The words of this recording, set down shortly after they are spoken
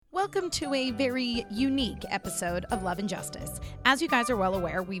welcome to a very unique episode of Love and Justice. As you guys are well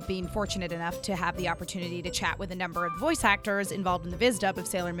aware, we've been fortunate enough to have the opportunity to chat with a number of voice actors involved in the biz dub of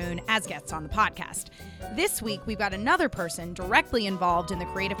Sailor Moon as guests on the podcast. This week, we've got another person directly involved in the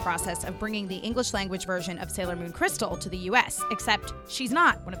creative process of bringing the English language version of Sailor Moon Crystal to the US, except she's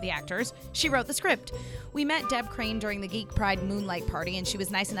not one of the actors. She wrote the script. We met Deb Crane during the Geek Pride Moonlight Party, and she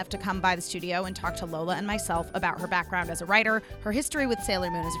was nice enough to come by the studio and talk to Lola and myself about her background as a writer, her history with Sailor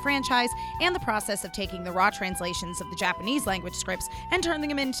Moon as a franchise, and the process of taking the raw translations of the Japanese language scripts and turning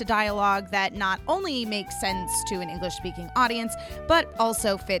them into dialogue that not only makes sense to an English-speaking audience, but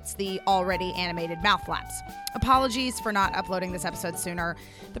also fits the already animated mouth flaps. Apologies for not uploading this episode sooner.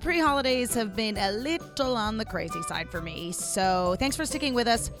 The pre-holidays have been a little on the crazy side for me, so thanks for sticking with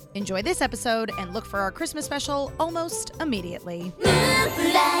us. Enjoy this episode and look for our Christmas special almost immediately.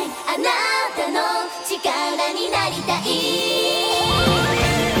 あなたの力になりた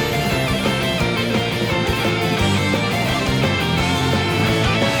い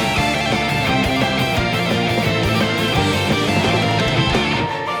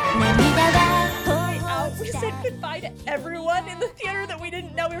We said goodbye to everyone in the theater that we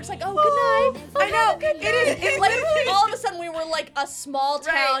didn't know. We were just like, oh, good night. I know. It's like all of a sudden we were like a small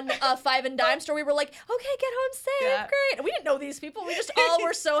town five and dime store. We were like, okay, get home safe, great. And we didn't know these people. We just all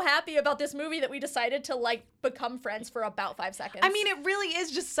were so happy about this movie that we decided to like become friends for about 5 seconds. I mean, it really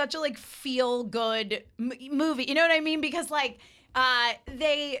is just such a like feel good movie. You know what I mean? Because like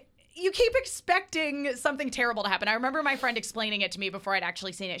you keep expecting something terrible to happen. I remember my friend explaining it to me before I'd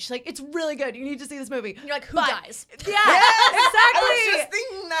actually seen it. She's like, it's really good. You need to see this movie. And you're like, who dies? Yeah, Yes, exactly. I was just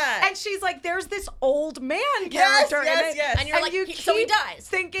thinking that. And she's like, there's this old man character in it. Yes. And you're like, you so he keep dies.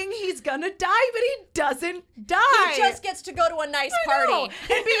 thinking he's gonna die, but he doesn't die. He just gets to go to a nice party.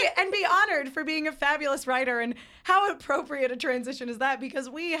 and be honored for being a fabulous writer. And how appropriate a transition is that? Because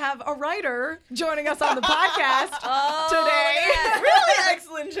we have a writer joining us on the podcast today. Really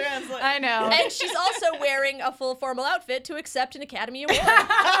excellent translation. I know. And she's also wearing a full formal outfit to accept an Academy Award.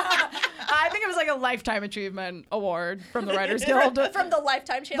 I think it was like a Lifetime Achievement Award from the Writers Guild. From the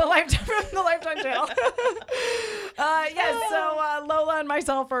Lifetime Channel. From the Lifetime Channel. So Lola and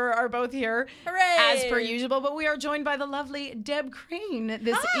myself are both here. Hooray! As per usual, but we are joined by the lovely Deb Crane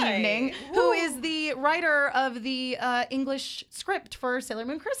this Hi. evening, who is the writer of the English script for Sailor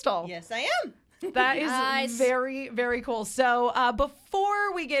Moon Crystal. Yes, I am. That is Nice. very, very cool. So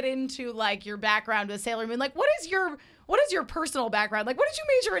before we get into like your background with Sailor Moon, like what is your personal background? Like what did you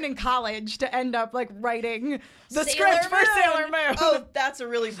major in college to end up like writing the Sailor script for Moon. Sailor Moon? Oh, that's a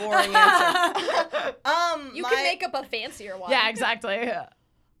really boring answer. You can make up a fancier one. Yeah, exactly.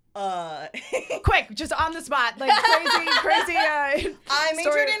 Uh, Quick, just on the spot, like crazy. I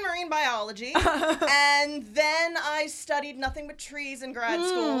majored story. in marine biology, and then I studied nothing but trees in grad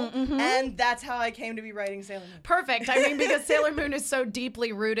school, and that's how I came to be writing Sailor Moon. Perfect. I mean, because Sailor Moon is so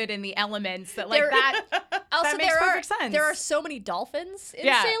deeply rooted in the elements that like that. Also, That makes perfect sense. there are so many dolphins in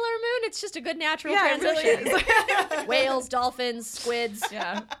Yeah. Sailor Moon. It's just a good natural Yeah, it transition. really is. Whales, dolphins, squids,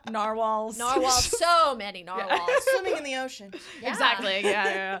 Yeah, narwhals. narwhals. So many narwhals. Swimming in the ocean. Yeah. Exactly.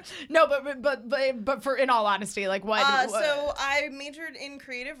 Yeah. No, but for in all honesty, like what? So I majored in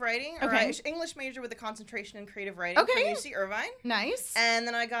creative writing, or Okay. English major with a concentration in creative writing Okay. from UC Irvine, Nice. and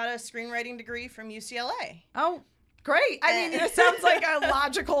then I got a screenwriting degree from UCLA. Oh, great. I mean, it sounds like a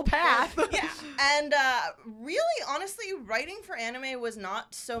logical path. Yeah, and really, honestly, writing for anime was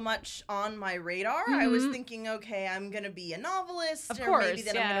not so much on my radar. I was thinking, okay, I'm gonna be a novelist, Of or course, maybe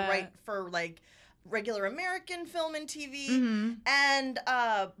that I'm yeah. gonna write for like regular American film and TV. Mm-hmm. And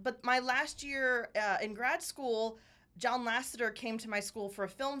but my last year in grad school, John Lasseter came to my school for a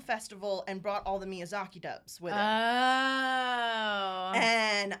film festival and brought all the Miyazaki dubs with him. Oh.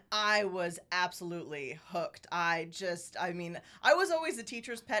 And I was absolutely hooked. I was always the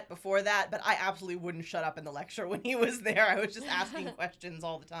teacher's pet before that, but I absolutely wouldn't shut up in the lecture when he was there. I was just asking questions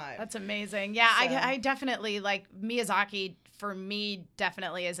all the time. That's amazing. Yeah, So- I definitely like Miyazaki. For me,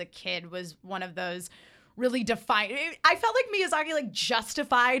 definitely as a kid, was one of those really defined. I felt like Miyazaki like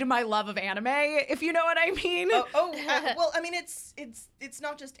justified my love of anime, if you know what I mean. Well, I mean, it's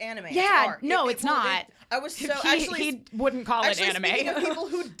not just anime. Yeah, it's art. no, it's not. I was so he wouldn't call it anime. Speaking of people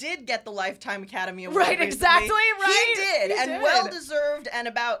who did get the Lifetime Academy Award, Right, exactly, right. He did, He and did. well deserved, and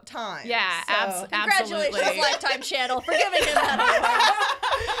about time. Yeah, So- absolutely. Congratulations, Lifetime Channel, for giving him that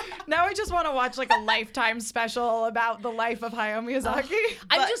award. Now I just want to watch like a Lifetime special about the life of Hayao Miyazaki.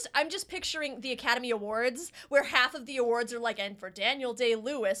 I'm just picturing the Academy Awards where half of the awards are like, and for Daniel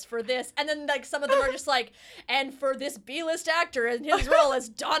Day-Lewis for this, and then like some of them are just like, and for this B-list actor in his role as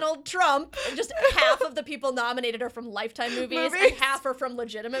Donald Trump. And just half of the people nominated are from Lifetime movies. And half are from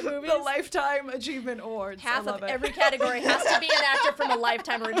legitimate movies. The Lifetime Achievement Awards. Half of every category has to be an actor from a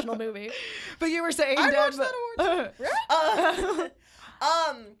Lifetime original movie. But you were saying, I Deb, watched that award.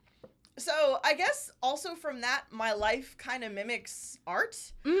 So I guess also from that, my life kind of mimics art.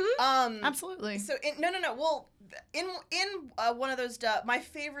 Mm-hmm. Absolutely. So no. Well, in one of those, my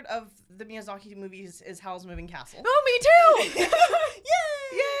favorite of the Miyazaki movies is Howl's Moving Castle. Oh, me too! Yay!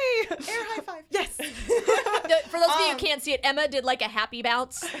 Air high five. Yes. For those of you who can't see it, Emma did like a happy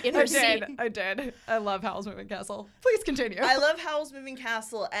bounce in her seat. I did. I love Howl's Moving Castle. Please continue. I love Howl's Moving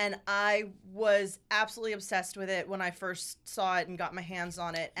Castle, and I was absolutely obsessed with it when I first saw it and got my hands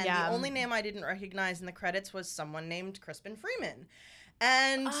on it. And the only name I didn't recognize in the credits was someone named Crispin Freeman.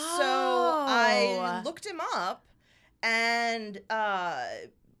 And so I looked him up, and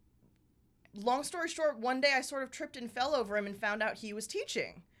long story short, one day I sort of tripped and fell over him and found out he was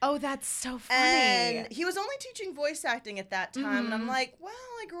teaching. Oh, that's so funny. And he was only teaching voice acting at that time. And I'm like, well,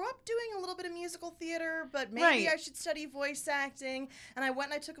 I grew up doing a little bit of musical theater, but maybe I should study voice acting. And I went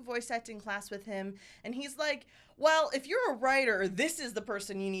and I took a voice acting class with him. And he's like, well, if you're a writer, this is the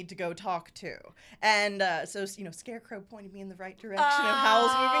person you need to go talk to. And so, Scarecrow pointed me in the right direction of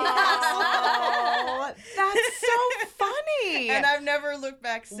Howl's Moving Castle. That's so funny. And I've never looked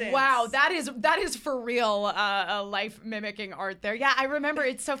back since. Wow, that is for real life mimicking art there. Yeah, I remember.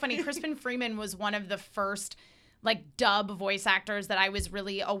 It's so funny. Crispin Freeman was one of the first like dub voice actors that I was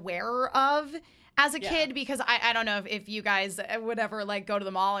really aware of as a kid, because I don't know if you guys would ever like go to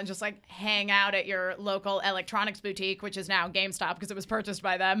the mall and just like hang out at your local electronics boutique, which is now GameStop because it was purchased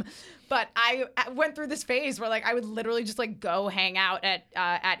by them. But I went through this phase where like I would literally just like go hang out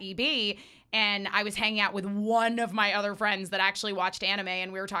at EB. And I was hanging out with one of my other friends that actually watched anime,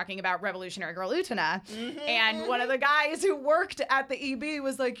 and we were talking about Revolutionary Girl Utena. Mm-hmm. And one of the guys who worked at the EB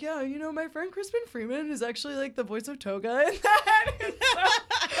was like, yeah, my friend Crispin Freeman is actually like the voice of Toga in that.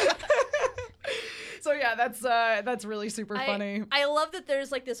 So yeah, that's really super funny. I love that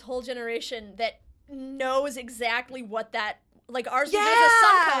there's like this whole generation that knows exactly what that. Like ours was the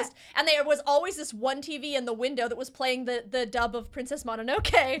Suncoast, and there was always this one TV in the window that was playing the dub of Princess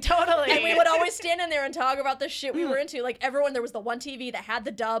Mononoke. Totally. And we would always stand in there and talk about the shit we were into. Like there was the one TV that had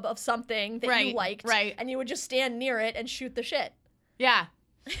the dub of something that you liked. Right. And you would just stand near it and shoot the shit. Yeah.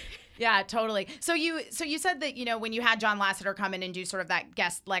 Yeah, totally. So you said that, when you had John Lasseter come in and do sort of that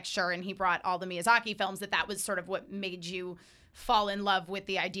guest lecture and he brought all the Miyazaki films, that was sort of what made you fall in love with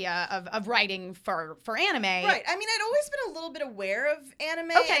the idea of writing for anime. Right. I mean, I'd always been a little bit aware of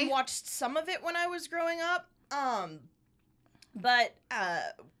anime and watched some of it when I was growing up. But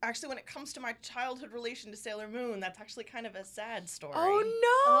actually, when it comes to my childhood relation to Sailor Moon, that's actually kind of a sad story. Oh,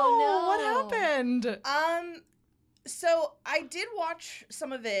 no. What happened? So I did watch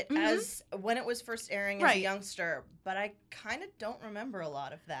some of it as when it was first airing as a youngster, but I kind of don't remember a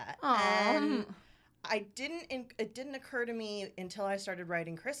lot of that. And it didn't occur to me until I started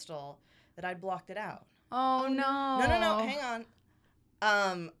writing Crystal that I'd blocked it out. Oh, no. No, hang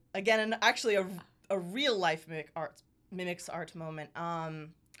on. Again, actually a real life mimics art moment.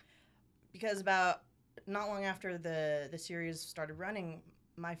 Because about not long after the series started running,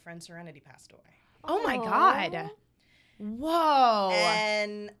 my friend Serenity passed away. Oh my God. Whoa.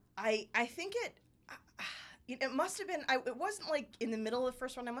 And I think it must have been, it wasn't like in the middle of the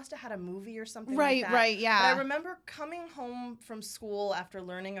first one. I must have had a movie or something like that. Right, yeah. But I remember coming home from school after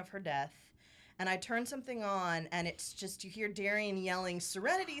learning of her death, and I turned something on, and it's just, you hear Darian yelling,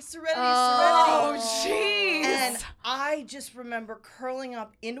 Serenity, Serenity, Serenity. Oh, jeez. And I just remember curling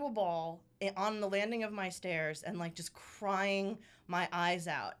up into a ball on the landing of my stairs and like just crying my eyes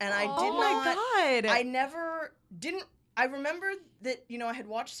out. And I remembered that, I had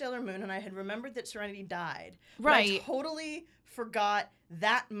watched Sailor Moon and I had remembered that Serenity died. Right. But I totally forgot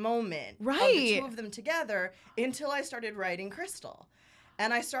that moment of right. the two of them together until I started writing Crystal.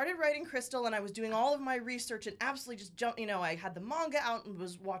 And I started writing Crystal, and I was doing all of my research and absolutely just jumped, I had the manga out and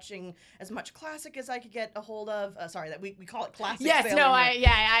was watching as much classic as I could get a hold of. We call it classic. Yes,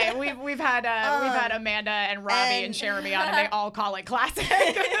 Sailor Moon. We've had Amanda and Robbie and Jeremy on, and they all call it classic.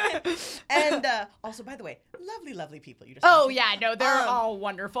 And also, by the way, lovely people. You just they're all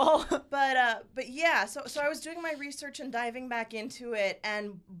wonderful. But yeah, so I was doing my research and diving back into it,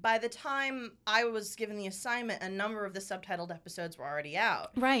 and by the time I was given the assignment, a number of the subtitled episodes were already out.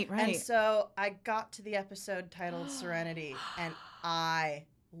 Right. And so I got to the episode titled Serenity, and I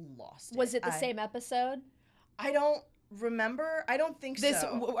lost it. Was it the same episode? I don't remember. I don't think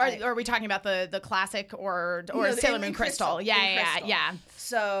so. Are we talking about the classic or Sailor Moon Crystal? Yeah.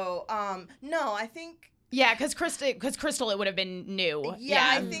 So, no, I think. Yeah, because Crystal, it would have been new. Yeah,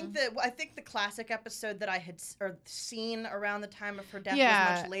 I think the classic episode that I had seen around the time of her death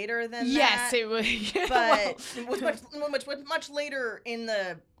was much later than that. Yes, it was. But it was much later in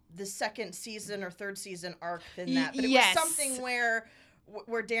the second season or third season arc than that. But it was something where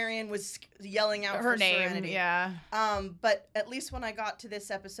Darien was yelling out her for name. Serenity. Yeah. But at least when I got to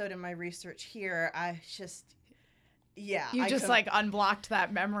this episode in my research here, I just. Yeah, you just like unblocked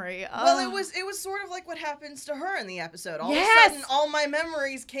that memory. Well, it was sort of like what happens to her in the episode. All of a sudden, all my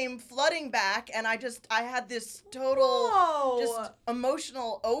memories came flooding back, and I had this total just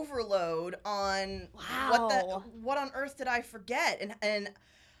emotional overload on what on earth did I forget, and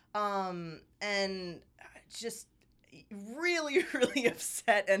just really, really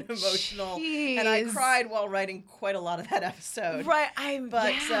upset and emotional. Jeez. And I cried while writing quite a lot of that episode. Right,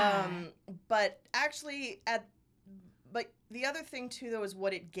 but actually But the other thing, too, though, is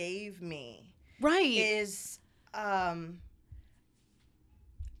what it gave me. Right. Is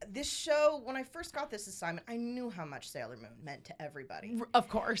this show, when I first got this assignment, I knew how much Sailor Moon meant to everybody. Of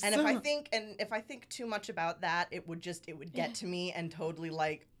course. And if I think too much about that, it would get to me and totally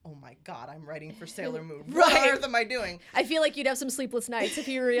like, oh my God, I'm writing for Sailor Moon. What on earth am I doing? I feel like you'd have some sleepless nights if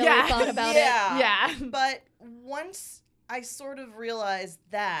you really thought about it. Yeah. But once I sort of realized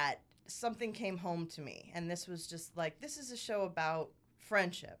that, something came home to me, and this was just like, this is a show about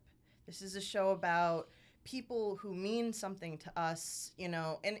friendship. This is a show about people who mean something to us, in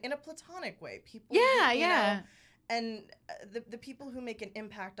a platonic way. People, and the people who make an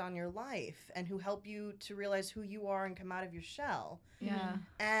impact on your life and who help you to realize who you are and come out of your shell. Yeah.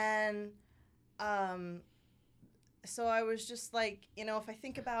 And so I was just like, if I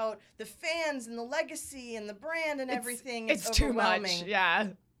think about the fans and the legacy and the brand and everything, it's overwhelming. Too much. Yeah.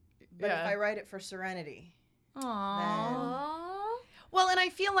 But if I write it for Serenity, well, and I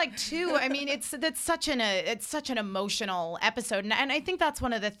feel like too, I mean, it's such an emotional episode, and I think that's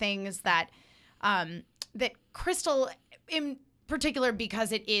one of the things that that Crystal, in particular,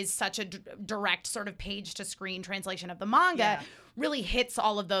 because it is such a direct sort of page to screen translation of the manga, really hits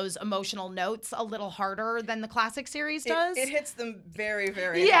all of those emotional notes a little harder than the classic series does. It hits them very,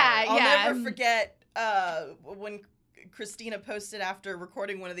 very hard. I'll never forget when Christina posted after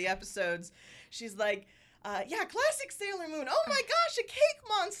recording one of the episodes, she's like, classic Sailor Moon. Oh my gosh, a cake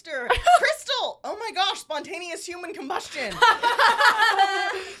monster. Crystal. Oh my gosh, spontaneous human combustion.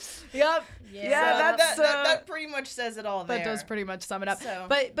 Yep. Yeah, so that pretty much says it all there. That does pretty much sum it up. So.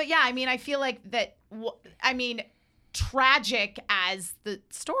 But yeah, I mean, I feel like that, tragic as the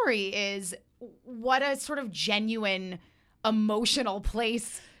story is, what a sort of genuine emotional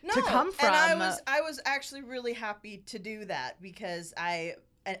place to come from. And I was actually really happy to do that, because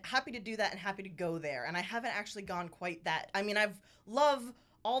happy to do that and happy to go there. And I haven't actually gone quite that. I mean, I've loved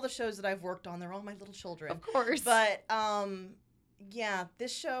all the shows that I've worked on. They're all my little children. Of course. But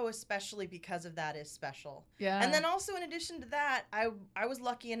this show, especially because of that, is special. Yeah. And then also, in addition to that, I was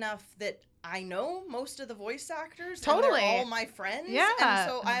lucky enough that I know most of the voice actors. Totally. And they're all my friends. Yeah. And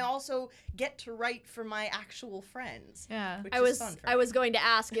so I also get to write for my actual friends. Yeah. Which is fun for me. I was going to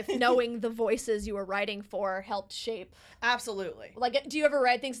ask if knowing the voices you were writing for helped shape. Absolutely. Like, do you ever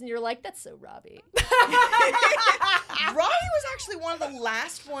write things and you're like, that's so Robbie? Robbie was actually one of the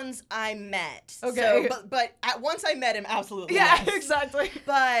last ones I met. Okay. So, but once I met him, absolutely. Yeah, yes. Exactly.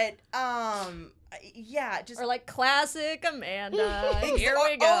 But just or like classic Amanda. Here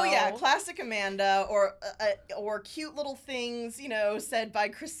we go. Oh yeah, classic Amanda, or cute little things, said by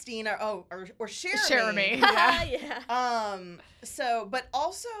Christina. Oh, or Jeremy. Yeah. So, but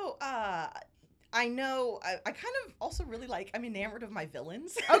also, I know I kind of also really I'm enamored of my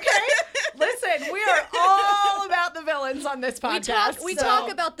villains. Okay. Listen, we are all about the villains on this podcast. We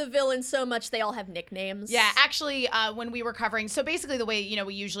talk about the villains so much, they all have nicknames. Yeah, actually, when we were covering, so basically the way,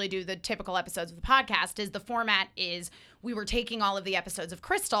 we usually do the typical episodes of the podcast is the format is we were taking all of the episodes of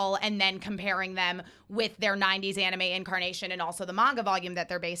Crystal and then comparing them with their 90s anime incarnation and also the manga volume that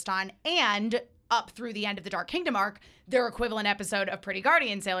they're based on, and up through the end of the Dark Kingdom arc, their equivalent episode of Pretty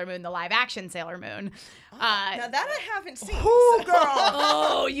Guardian Sailor Moon, the live-action Sailor Moon. Now that I haven't seen. Oh, girl.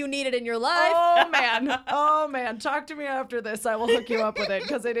 Oh, what you needed in your life. Oh man, talk to me after this. I will hook you up with it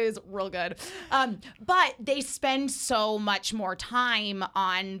because it is real good. But they spend so much more time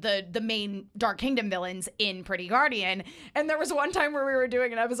on the main Dark Kingdom villains in Pretty Guardian. And there was one time where we were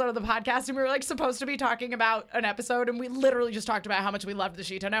doing an episode of the podcast and we were like supposed to be talking about an episode, and we literally just talked about how much we loved the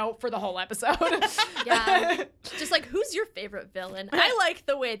Shitano for the whole episode. Yeah. Just like, who's your favorite villain? I like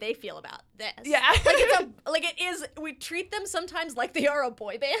the way they feel about this. Yeah. We treat them sometimes like they are a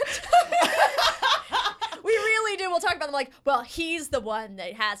boy band. We really do. We'll talk about them like, well, he's the one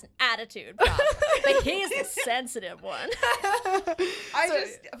that has an attitude problem. But he's the sensitive one. I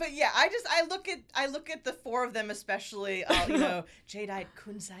look at the four of them, especially, Jadeite,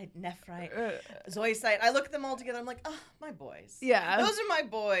 Kunzite, Nephrite, Zoisite. I look at them all together. I'm like, oh, my boys. Yeah. Those are my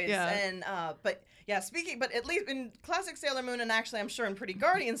boys. Yeah. And, but at least in classic Sailor Moon, and actually I'm sure in Pretty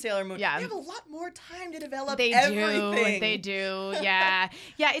Guardian Sailor Moon, they have a lot more time to develop everything. They do. Yeah.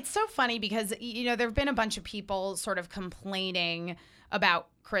 Yeah, it's so funny because, there have been a bunch of people sort of complaining about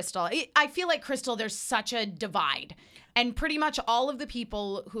Crystal. I feel like Crystal, there's such a divide. And pretty much all of the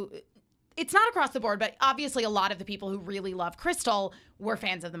people who, it's not across the board, but obviously a lot of the people who really love Crystal were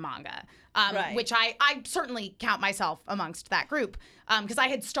fans of the manga, which I certainly count myself amongst that group. Because I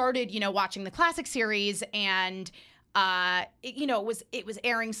had started, watching the classic series, and it was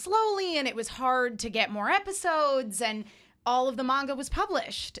airing slowly, and it was hard to get more episodes, and all of the manga was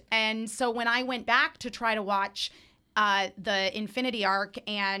published. And so when I went back to try to watch the Infinity arc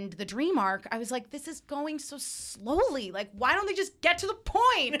and the Dream arc, I was like, this is going so slowly. Like, why don't they just get to the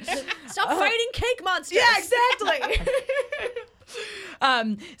point? Stop fighting cake monsters. Yeah, exactly.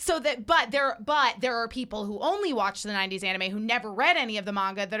 But there are people who only watch the 90s anime who never read any of the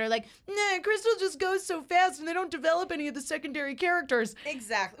manga that are like, nah, Crystal just goes so fast and they don't develop any of the secondary characters.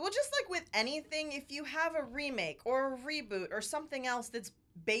 Exactly. Well, just like with anything, if you have a remake or a reboot or something else that's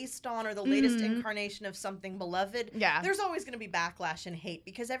based on or the latest incarnation of something beloved, there's always going to be backlash and hate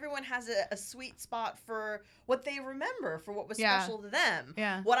because everyone has a sweet spot for what they remember, for what was special to them.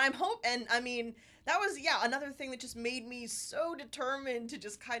 Yeah. What I'm hoping, that was, another thing that just made me so determined to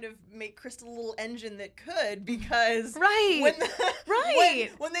just kind of make Crystal a little engine that could, because when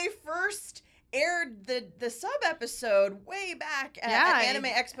they first aired the sub episode way back at Anime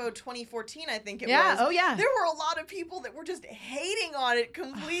Expo 2014, I think it was. Oh yeah. There were a lot of people that were just hating on it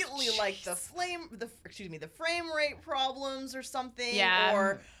completely, like the frame rate problems or something,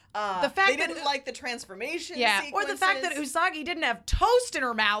 or the fact they didn't like the transformation sequences. Or the fact that Usagi didn't have toast in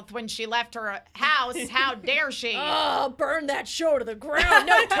her mouth when she left her house. How dare she? Oh, burn that show to the ground.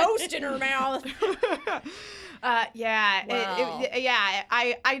 No toast in her mouth.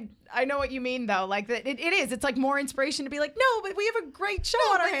 I know what you mean, though. Like, it is. It's like more inspiration to be like, no, but we have a great show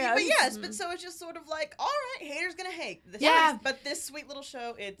on our hands. But so it's just sort of like, all right, haters gonna hate. But this sweet little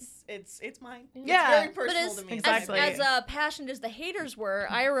show, it's mine. Yeah. It's very personal to me. Exactly. As passionate as the haters were,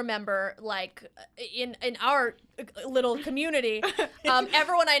 I remember, like, in our little community,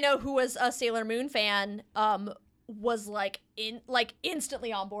 everyone I know who was a Sailor Moon fan was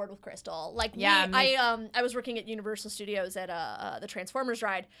instantly on board with Crystal. I was working at Universal Studios at the Transformers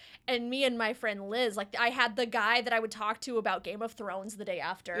ride, and me and my friend Liz, I had the guy that I would talk to about Game of Thrones the day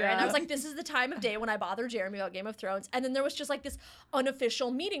after, and I was like, this is the time of day when I bother Jeremy about Game of Thrones. And then there was just this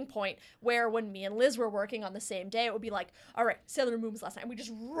unofficial meeting point where when me and Liz were working on the same day, it would be like, all right, Sailor Moon was last night, and we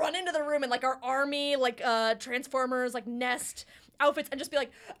just run into the room and our army Transformers Nest outfits and just be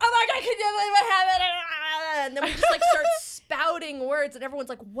like, oh my god, can you believe what happened? And then we just start spouting words, and everyone's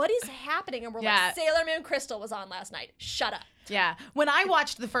like, what is happening? And we're like, Sailor Moon Crystal was on last night. Shut up. Yeah. When I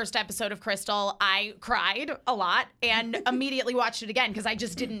watched the first episode of Crystal, I cried a lot and immediately watched it again because I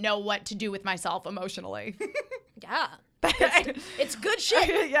just didn't know what to do with myself emotionally. Yeah. It's good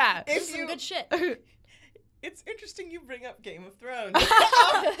shit. Yeah. It's some good shit. It's interesting you bring up Game of Thrones.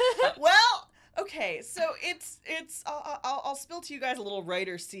 Well, okay, so I'll spill to you guys a little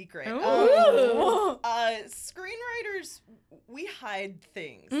writer's secret. Screenwriters, we hide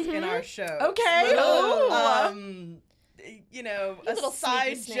things in our show. Okay. Little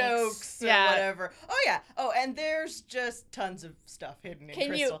side jokes or whatever. Oh yeah. Oh, and there's just tons of stuff hidden in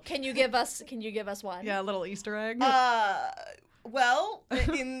Crystal. Can you give us one? Yeah, a little Easter egg. Well,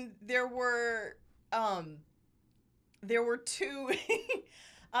 there were two.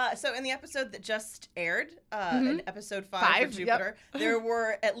 So in the episode that just aired, in episode 5 of Jupiter, there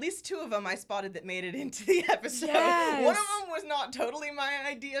were at least 2 of them I spotted that made it into the episode. Yes. One of them was not totally my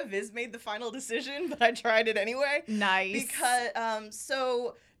idea. Viz made the final decision, but I tried it anyway. Nice. Because,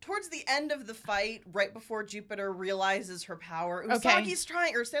 so towards the end of the fight, right before Jupiter realizes her power, Usagi's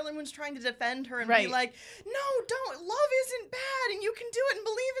Sailor Moon's trying to defend her and be like, no, don't, love isn't bad, and you can do it, and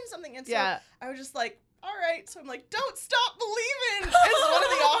believe And so I was just like, all right. So I'm like, don't stop believing is one of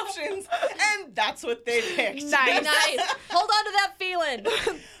the options. And that's what they picked. Nice. Hold on to that feeling.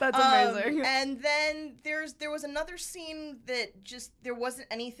 That's amazing. And then there was another scene that just, there wasn't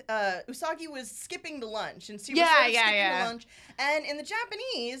any, Usagi was skipping the lunch. And she was sort of skipping the lunch. And in the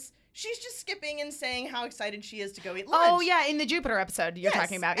Japanese, she's just skipping and saying how excited she is to go eat lunch. Oh, yeah, in the Jupiter episode you're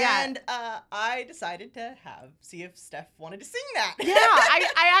talking about. Yeah. And I decided to see if Steph wanted to sing that. Yeah,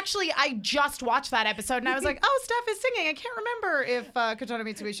 I just watched that episode and I was like, oh, Steph is singing. I can't remember if Kotona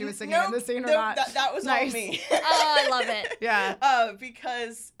Mitsubishi was singing in the scene or not. That was all me. Oh, I love it. Yeah.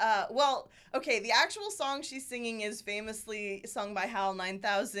 Because, okay, the actual song she's singing is famously sung by HAL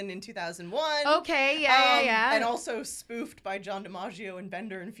 9000 in 2001. Okay, yeah. And also spoofed by John DiMaggio and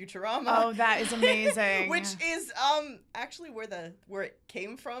Bender in Futurama. Oh, that is amazing. Which is actually where it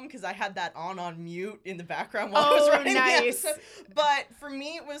came from, because I had that on mute in the background while I was writing the episode. But for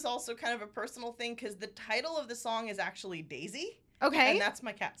me, it was also kind of a personal thing, because the title of the song is actually Daisy. Okay. And that's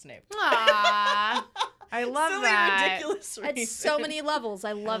my cat's name. Aww. I love Silly, that. ridiculous reason. It's so many levels.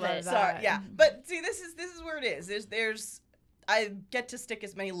 I love it. Sorry, yeah. But see, this is where it is. There's I get to stick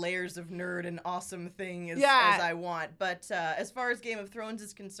as many layers of nerd and awesome thing as I want. But as far as Game of Thrones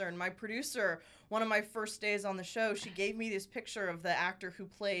is concerned, my producer, one of my first days on the show, she gave me this picture of the actor who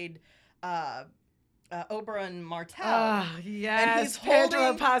played Oberyn Martell. Oh, yes, and he's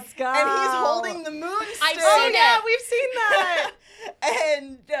Pedro Pascal. And he's holding the moon stick. I've seen it. We've seen that.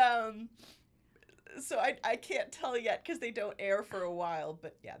 And so I can't tell yet because they don't air for a while,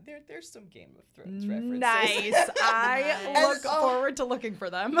 but yeah, there's some Game of Thrones references. Nice. I look forward to looking for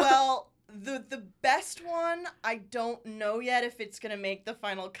them. Well, the best one, I don't know yet if it's gonna make the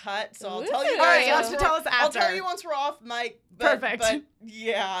final cut, so I'll tell you guys. All right, you have to tell us after. I'll tell you once we're off mic. Perfect. But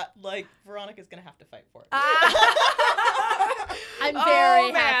yeah, like Veronica's gonna have to fight for it. I'm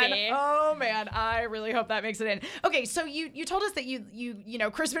very happy. Oh man, I really hope that makes it in. Okay, so you told us that you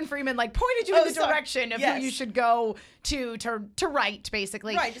know Crispin Freeman like pointed you in the direction of who you should go to write,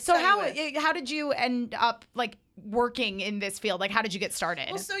 basically. Right. So how did you end up like working in this field? Like, how did you get started?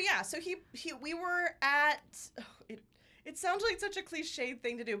 Well, so we were at. It sounds like such a cliche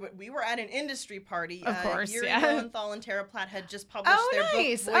thing to do, but we were at an industry party. Of course, Yuri Lowenthal and Tara Platt had just published their book,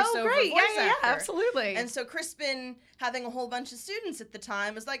 Voiceover Voice Actor. Absolutely. And so Crispin, having a whole bunch of students at the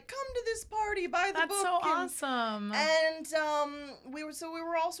time, was like, "Come to this party, buy the book." That's so awesome. And we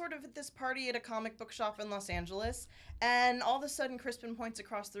were all sort of at this party at a comic book shop in Los Angeles, and all of a sudden Crispin points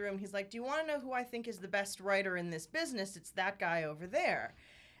across the room. He's like, "Do you want to know who I think is the best writer in this business? It's that guy over there."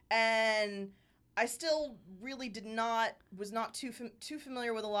 And I still really was not too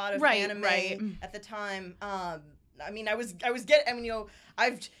familiar with a lot of anime at the time. I've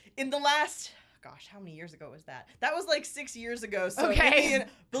in the last, gosh, how many years ago was that? That was like 6 years ago. So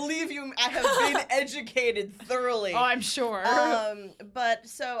believe you, I have been educated thoroughly. Oh, I'm sure. But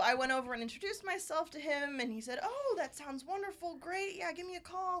so I went over and introduced myself to him, and he said, "Oh, that sounds wonderful. Great. Yeah, give me a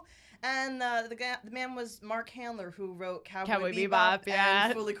call." And the man was Mark Handler, who wrote Cowboy Bebop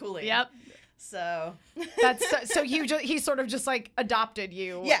and Fooly Cooly. Yep. So that's so he sort of just like adopted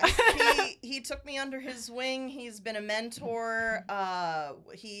you. Yes, he took me under his wing. He's been a mentor.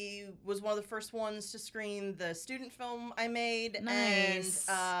 He was one of the first ones to screen the student film I made. Nice.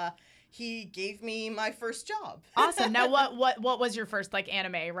 And he gave me my first job. Awesome. Now what was your first like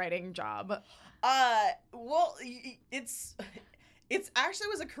anime writing job? Well, It actually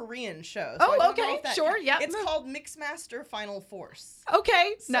was a Korean show. So oh, okay. Sure, yeah. It's called Mixmaster Final Force.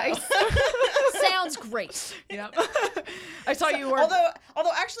 Okay, nice. Sounds great. Yep. I saw you were...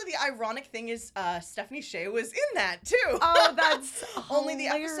 Although actually the ironic thing is Stephanie Sheh was in that too. Oh, that's Only the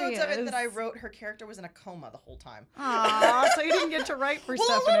episodes of it that I wrote, her character was in a coma the whole time. Aw, so you didn't get to write for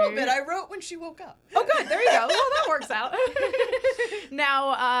Stephanie. Well, a little bit. I wrote when she woke up. Oh, good. There you go. Well, that works out.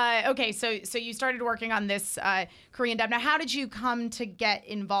 Now, okay, so you started working on this Korean dub. Now, how did you come to get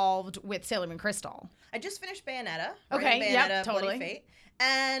involved with Sailor Moon Crystal? I just finished Bayonetta. Okay, Bayonetta, totally. Bloody Fate,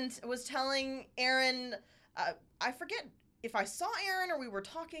 and was telling Aaron, I forget if I saw Aaron or we were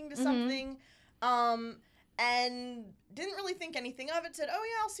talking to something, and didn't really think anything of it. Said, "Oh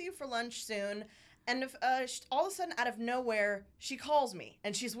yeah, I'll see you for lunch soon." And all of a sudden, out of nowhere, she calls me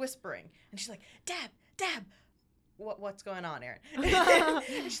and she's whispering, and she's like, "Dab. What's going on, Aaron?" And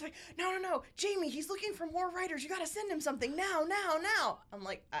she's like, no, Jamie, he's looking for more writers. You got to send him something now. I'm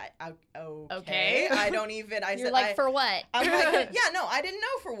like, okay. I don't even. You're like, for what? I'm like, yeah, no, I didn't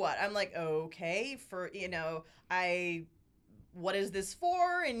know for what. I'm like, okay, for what is this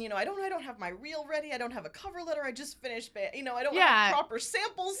for? And I don't have my reel ready. I don't have a cover letter. I just finished. I don't have proper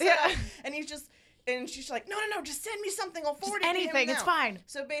samples set up. And And she's like, no, just send me something. I'll forward it to him anything. now. It's fine.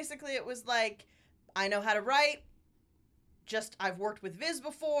 So basically it was like, I know how to write. Just, I've worked with Viz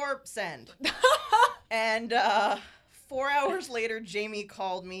before. Send. And 4 hours later, Jamie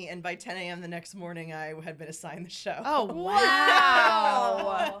called me, and by 10 a.m. the next morning, I had been assigned the show. Oh,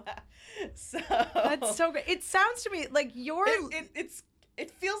 wow. So That's so great. It sounds to me like you're... It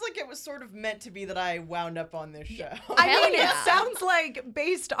feels like it was sort of meant to be that I wound up on this show. I Hell mean, yeah. it sounds like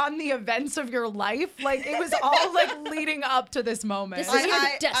based on the events of your life, like it was all like leading up to this moment. This is your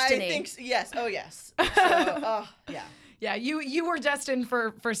destiny. I think yes. Oh, yes. So, yeah. Yeah, you were destined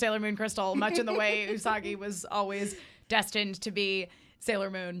for Sailor Moon Crystal, much in the way Usagi was always destined to be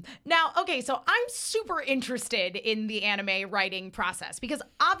Sailor Moon. Now, okay, so I'm super interested in the anime writing process because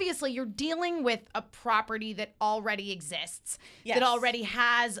obviously you're dealing with a property that already exists, that already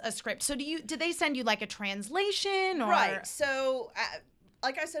has a script. So did they send you like a translation or? Right. So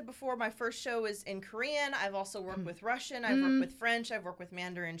like I said before, my first show is in Korean. I've also worked with Russian. I've worked with French. I've worked with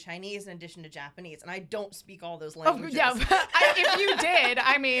Mandarin Chinese in addition to Japanese. And I don't speak all those languages. Yeah, if you did,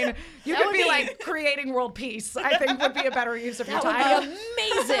 I mean, you could be like creating world peace, I think would be a better use of your time. That would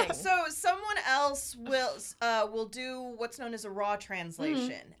be amazing. So someone else will do what's known as a raw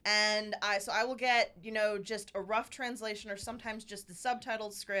translation. And I will get, just a rough translation or sometimes just the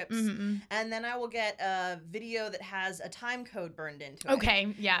subtitled scripts. And then I will get a video that has a time code burned into it. Okay,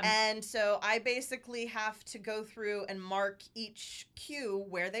 yeah. And so I basically have to go through and mark each cue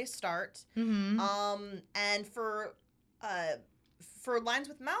where they start. And for lines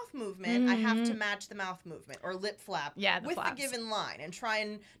with mouth movement, I have to match the mouth movement or lip flap with the given line and try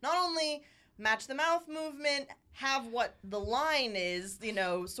and not only match the mouth movement, have what the line is,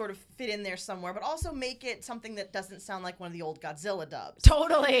 sort of fit in there somewhere, but also make it something that doesn't sound like one of the old Godzilla dubs.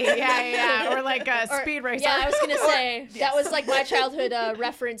 Totally, yeah. Or like a Speed Racer. Yeah, I was going to say, that was like my childhood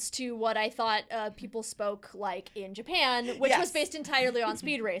reference to what I thought people spoke like in Japan, which was based entirely on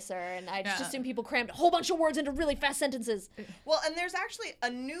Speed Racer, and I just assumed people crammed a whole bunch of words into really fast sentences. Well, and there's actually a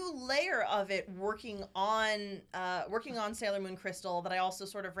new layer of it working on Sailor Moon Crystal that I also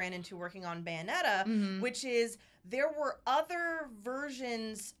sort of ran into working on Bayonetta, which is there were other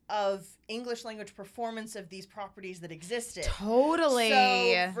versions of English language performance of these properties that existed. Totally.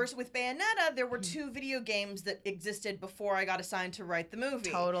 So, first with Bayonetta, there were 2 video games that existed before I got assigned to write the movie.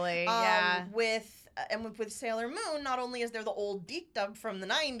 Totally, yeah. With Sailor Moon, not only is there the old Deke dub from the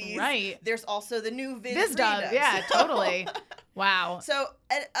 90s, right, there's also the new Viz dub. Yeah, totally. Wow. So,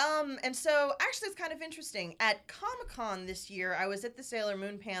 and so actually it's kind of interesting. At Comic-Con this year, I was at the Sailor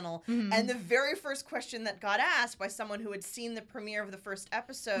Moon panel, and the very first question that got asked by someone who had seen the premiere of the first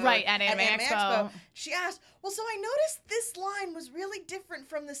episode at Anime Expo, she asked, well, so I noticed this line was really different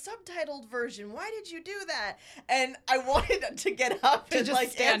from the subtitled version. Why did you do that? And I wanted to get up and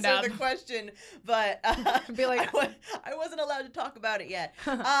like answer the question, but be like, I wasn't allowed to talk about it yet.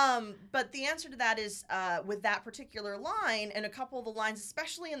 But the answer to that is with that particular line and a couple of the lines,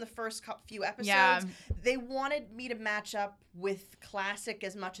 especially in the first few episodes, they wanted me to match up with classic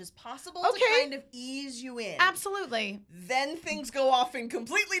as much as possible to kind of ease you in. Absolutely. Then things go off in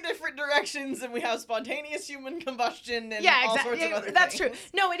completely different directions and we have spontaneous human combustion and all sorts of other things. That's true.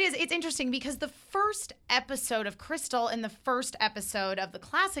 No, it is. It's interesting because the first episode of Crystal and the first episode of the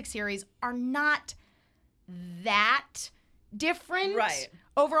classic series are not that different. Right.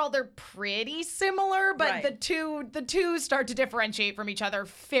 Overall, they're pretty similar, but the two start to differentiate from each other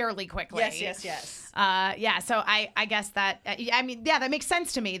fairly quickly. Yes. So I guess that that makes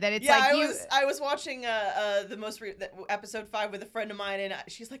sense to me that it's I was watching the episode 5 with a friend of mine, and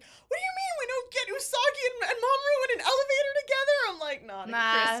she's like, "What do you mean we don't get Usagi and Mamoru in an elevator together?" I'm like, "Not in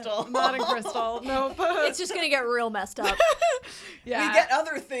Crystal. Not in Crystal. Nope. It's just gonna get real messed up." We get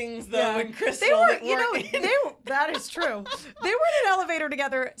other things though in Crystal. That is true. They were in an elevator together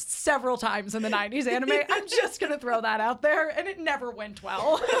several times in the 90s anime. I'm just gonna throw that out there, and it never went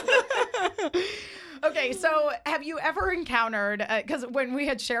well. Okay, so have you ever encountered, because when we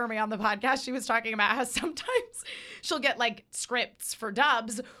had Jeremy on the podcast, she was talking about how sometimes she'll get like scripts for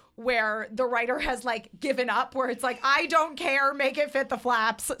dubs where the writer has like given up, where it's like, I don't care, make it fit the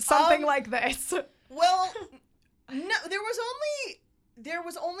flaps, something like this. Well, no, there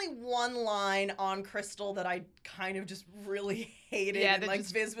was only one line on Crystal that I kind of just really hated. Yeah, and that like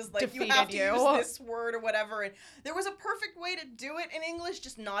just Viz was like, you defeated have to you. use this word or whatever. And there was a perfect way to do it in English,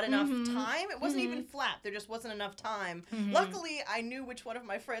 just not enough time. It wasn't even flat. There just wasn't enough time. Luckily, I knew which one of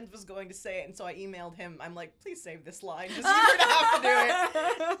my friends was going to say it, and so I emailed him. I'm like, please save this line. Just you're gonna have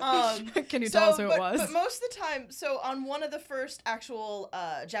to do it. Can you tell us who it was? But most of the time, so on one of the first actual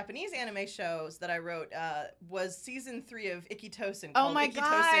Japanese anime shows that I wrote was season 3 of Ikitosen called my Ikitosen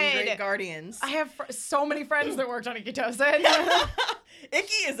God. Great Guardians. I have so many friends that worked on Ikitosen.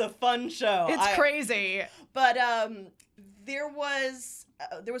 Ikki is a fun show. It's crazy. But there was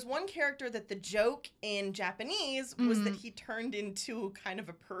one character that the joke in Japanese was that he turned into kind of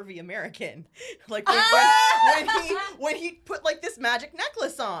a pervy American, like when he put like this magic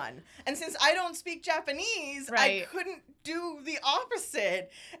necklace on. And since I don't speak Japanese, Right. I couldn't do the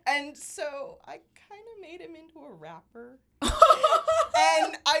opposite, and so I kind of made him into a rapper.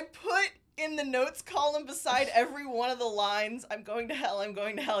 And I put in the notes column beside every one of the lines, I'm going to hell,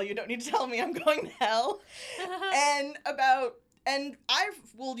 you don't need to tell me I'm going to hell. And I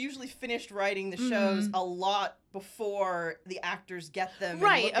will usually finish writing the shows a lot before the actors get them. and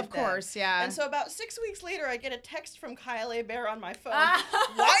Right, look at of course, yeah. And so about 6 weeks later, I get a text from Kyle A. Bear on my phone.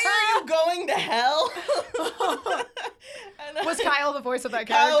 Why are you going to hell? Was Kyle the voice of that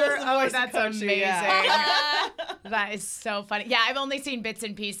Kyle character? was the voice of That's Kochi, amazing. yeah. That is so funny. Yeah, I've only seen bits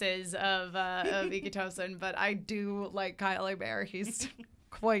and pieces of Ikitosen, but I do like Kyle A. Bear. He's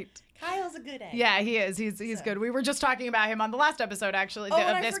quite... Kyle's a good egg. Yeah, he is. He's good. We were just talking about him on the last episode, actually, and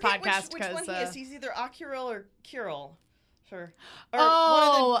of I this forget podcast. which one he is. He's either Akiril or Kirill. Sure. Or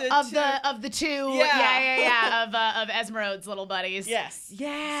Oh, one of the two, Yeah. of Esmerode's little buddies. Yes.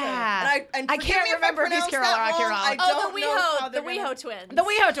 Yeah. So, and I forgive can't me remember if he's pronounced Kirill or that wrong. Akiril. I Oh, don't know how the they're WeHo gonna- twins. The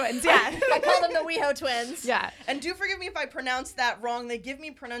WeHo twins, yeah. I call them the WeHo twins. Yeah. And do forgive me if I pronounce that wrong. They give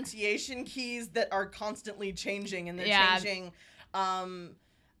me pronunciation keys that are constantly changing, and they're changing.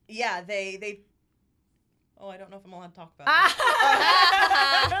 They. Oh, I don't know if I'm allowed to talk about that.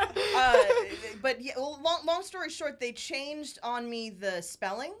 But yeah, long story short, they changed on me the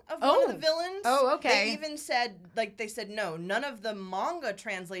spelling of one of the villains. Oh, okay. They even said, no, none of the manga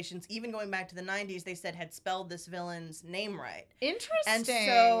translations, even going back to the 90s, they said had spelled this villain's name right. Interesting. And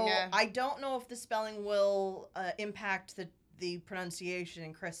so I don't know if the spelling will impact the pronunciation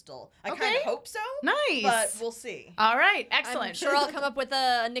in Crystal. I kind of hope so. Nice. But we'll see. All right. Excellent. I'm sure I'll come up with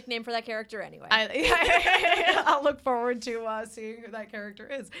a nickname for that character anyway. I'll look forward to seeing who that character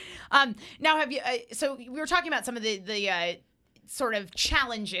is. Now, have you? So we were talking about some of the sort of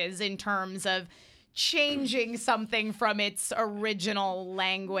challenges in terms of changing something from its original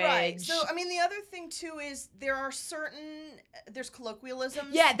language. Right. So, I mean, the other thing, too, is there's colloquialisms.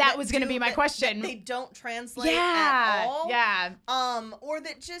 Yeah, that was going to be my question. That they don't translate at all. Yeah. Or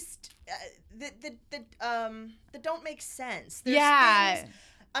that just, that don't make sense. There's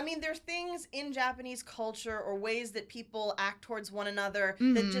there's things in Japanese culture or ways that people act towards one another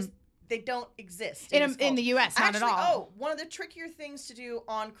that just, they don't exist in the U.S. Not at all. One of the trickier things to do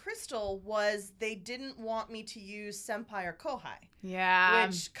on Crystal was they didn't want me to use senpai or kohai. Yeah.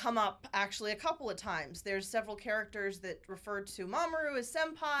 Which come up actually a couple of times. There's several characters that refer to Mamoru as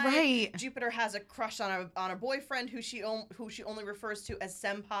senpai. Right. Jupiter has a crush on a boyfriend who she only refers to as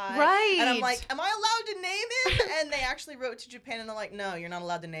senpai. Right. And I'm like, am I allowed to name him? And they actually wrote to Japan and they're like, no, you're not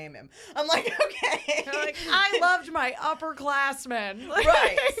allowed to name him. I'm like, okay. They're like, I loved my upperclassmen.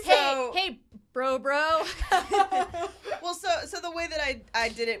 Right. So hey, bro. Well, so the way that I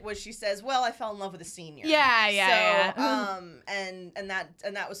did it was she says, well, I fell in love with a senior. Yeah. And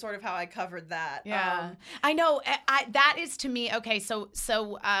that was sort of how I covered that. Yeah. I know. That is to me, okay, so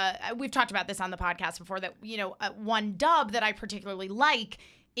we've talked about this on the podcast before that, one dub that I particularly like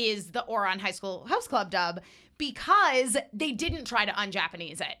is the Ouran High School House Club dub because they didn't try to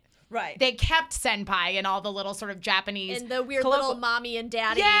un-Japanese it. Right. They kept senpai and all the little sort of Japanese and the weird little mommy and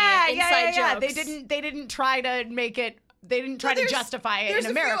daddy inside jokes. They didn't try to make it. They didn't try to justify it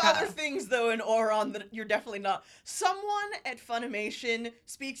in America. There's a few other things though in Ouran that you're definitely not. Someone at Funimation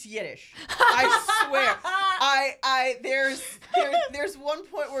speaks Yiddish. I swear. There's one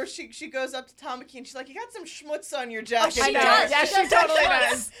point where she goes up to Tamaki and she's like, "You got some schmutz on your jacket." She does. Yeah, she totally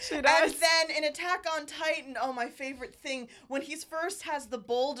does. She does. And then in Attack on Titan, my favorite thing, when he first has the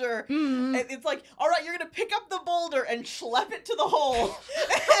boulder, it's like, all right, you're going to pick up the boulder and schlep it to the hole.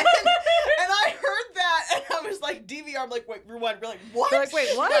 and I heard that, and I was like, DVR, I'm like, wait, rewind, we're like, what? They're like,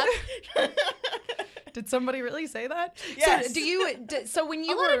 wait, what? Did somebody really say that? Yes. So when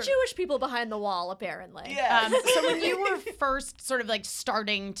you a lot of Jewish people behind the wall, apparently. Yeah. So when you were first sort of like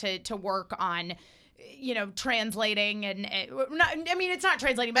starting to work on translating and it's not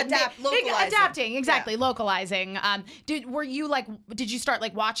translating, but localizing. Adapting, exactly, localizing. Did you start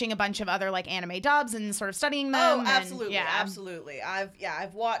like watching a bunch of other like anime dubs and sort of studying them? Oh, absolutely, absolutely.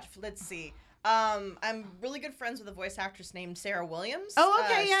 I've watched. Let's see. I'm really good friends with a voice actress named Sarah Williams. Oh,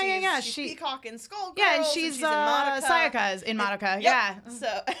 okay, She's Peacock in Skullgirls. Yeah, and she's in Madoka. Sayaka's in Madoka. Yep. Yeah.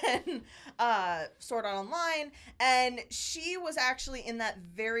 So, Sword Art Online, and she was actually in that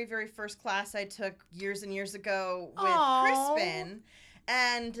very, very first class I took years and years ago with Crispin,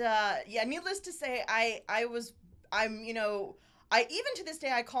 and needless to say, I even to this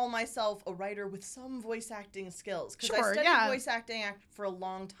day I call myself a writer with some voice acting skills because I studied voice acting for a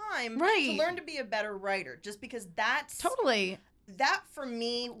long time to learn to be a better writer. Just because that for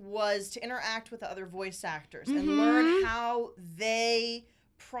me was to interact with other voice actors and learn how they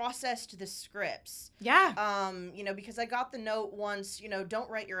processed the scripts. Yeah. Because I got the note once, don't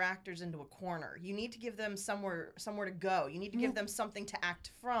write your actors into a corner. You need to give them somewhere to go. You need to give them something to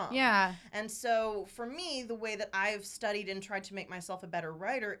act from. Yeah. And so for me, the way that I've studied and tried to make myself a better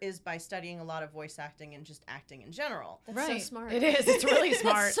writer is by studying a lot of voice acting and just acting in general. That's so smart. It is. It's really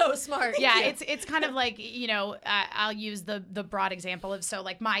smart. That's so smart. Yeah, it's kind of like, I'll use the broad example of, so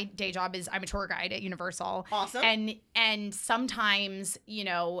like my day job is I'm a tour guide at Universal. Awesome. And sometimes,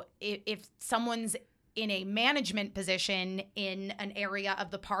 if someone's in a management position in an area of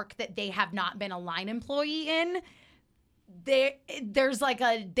the park that they have not been a line employee in, there's like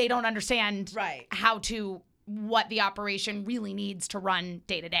they don't understand what the operation really needs to run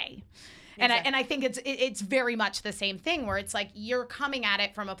day to day. And I think it's very much the same thing where it's like you're coming at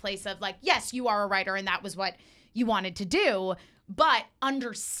it from a place of like, yes, you are a writer and that was what you wanted to do, but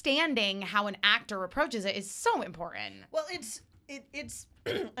understanding how an actor approaches it is so important. Well, it's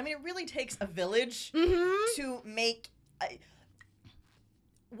I mean, it really takes a village to make.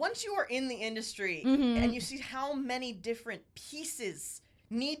 Once you are in the industry and you see how many different pieces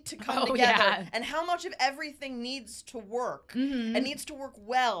need to come together and how much of everything needs to work and needs to work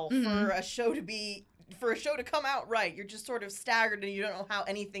well for a show to come out right, you're just sort of staggered and you don't know how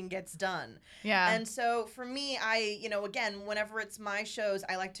anything gets done. Yeah. And so for me, I, again, whenever it's my shows,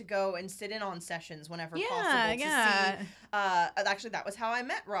 I like to go and sit in on sessions whenever possible to see. Actually, that was how I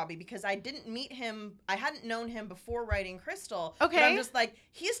met Robbie, because I didn't meet him. I hadn't known him before writing Crystal. Okay. But I'm just like,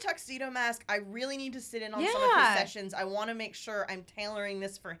 he's Tuxedo Mask. I really need to sit in on some of his sessions. I want to make sure I'm tailoring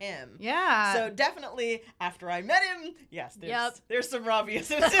this for him. Yeah. So definitely, after I met him, yes, there's some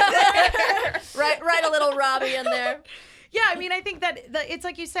Robbie-isms in there. Right, a little Robbie in there. Yeah, I mean, I think that it's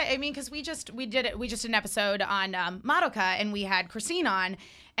like you say. I mean, because we just did an episode on Madoka, and we had Christine on,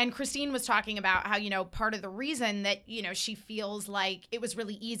 and Christine was talking about how part of the reason that she feels like it was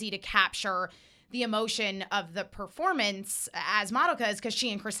really easy to capture the emotion of the performance as Madoka is because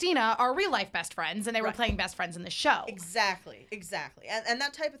she and Christina are real life best friends, and they were playing best friends in the show. Exactly, and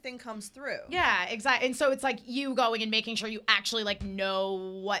that type of thing comes through. Yeah, exactly. And so it's like you going and making sure you actually like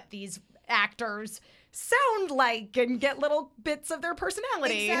know what these actors sound like and get little bits of their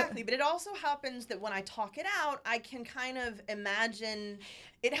personality. Exactly, but it also happens that when I talk it out, I can kind of imagine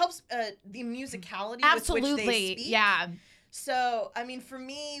it helps the musicality with which they speak. Yeah. So, I mean, for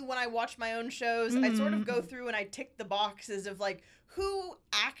me, when I watch my own shows, I sort of go through and I tick the boxes of like who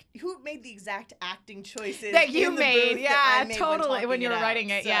made the exact acting choices that you made. Yeah, totally. When you're writing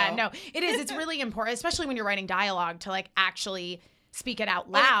it. So. Yeah, no, it is. It's really important, especially when you're writing dialogue, to like actually speak it out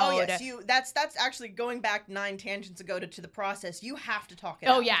loud. Oh yes, that's actually going back 9 tangents ago to the process. You have to talk it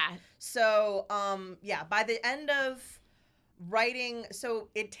out. Oh yeah. So by the end of writing, so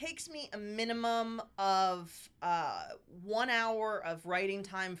it takes me a minimum of 1 hour of writing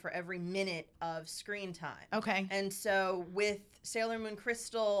time for every minute of screen time. Okay. And so with Sailor Moon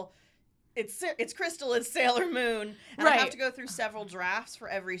Crystal, it's Crystal, it's Sailor Moon, and I have to go through several drafts for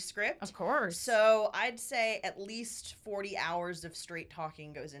every script. Of course. So I'd say at least 40 hours of straight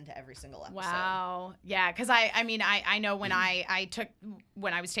talking goes into every single episode. Wow. Yeah, because I know when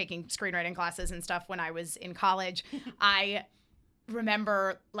when I was taking screenwriting classes and stuff when I was in college, I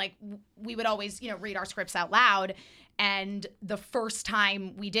remember like we would always read our scripts out loud. And the first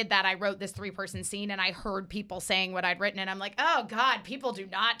time we did that, I wrote this 3-person scene and I heard people saying what I'd written. And I'm like, oh, God, people do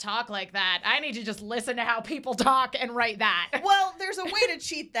not talk like that. I need to just listen to how people talk and write that. Well, there's a way to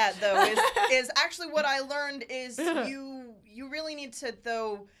cheat that, though, is actually what I learned is you really need to,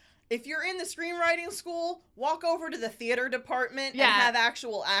 though, if you're in the screenwriting school, walk over to the theater department and Yeah. have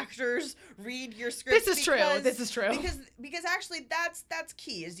actual actors read your script. This is true. Because actually that's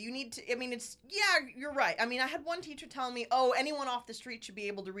key. Is you need to. I mean, you're right. I mean, I had one teacher tell me, "Oh, anyone off the street should be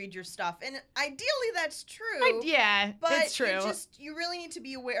able to read your stuff," and ideally that's true. But it's true. You really need to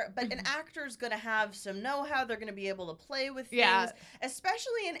be aware. But an actor's gonna have some know-how. They're gonna be able to play with things. Yeah.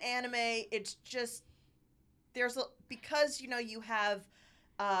 Especially in anime, it's just because you have.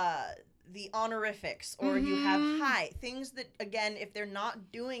 The honorifics, or you have things that, again, if they're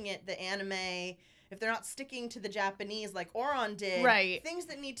not doing it the anime, if they're not sticking to the Japanese like Oron did, right, things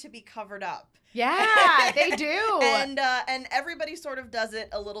that need to be covered up. Yeah, they do. And everybody sort of does it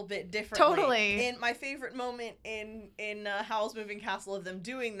a little bit differently. Totally. And my favorite moment in Howl's Moving Castle of them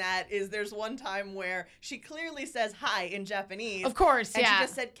doing that is there's one time where she clearly says hi in Japanese. Of course, and yeah. she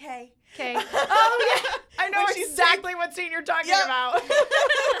just said K. Okay. Oh, yeah. I know exactly what scene you're talking about.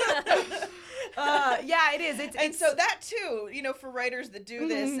 Yeah, it is. And so that too, for writers that do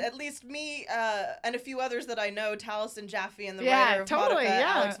this, at least me and a few others that I know, Taliesin Jaffe and the writer of Madoka,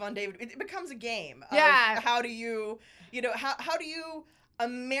 Alex Von David, it becomes a game. Yeah. Of how do you, how do you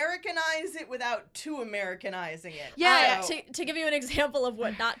Americanize it without too Americanizing it? Yeah. To give you an example of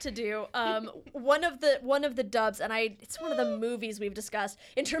what not to do, one of the dubs, and it's one of the movies we've discussed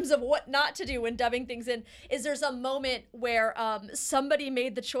in terms of what not to do when dubbing things in, is there's a moment where somebody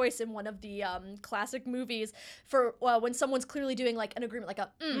made the choice in one of the classic movies for when someone's clearly doing like an agreement, like a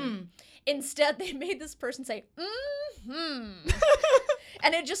Instead, they made this person say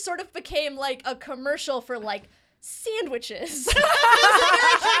and it just sort of became like a commercial for like sandwiches. It was a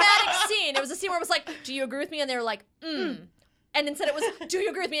very dramatic scene. It was a scene where it was like, do you agree with me? And they were like, And instead it was, do you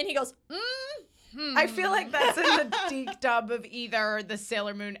agree with me? And he goes, I feel like that's in the Deke dub of either the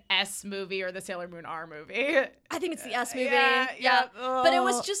Sailor Moon S movie or the Sailor Moon R movie. I think it's the S movie. Yeah. But it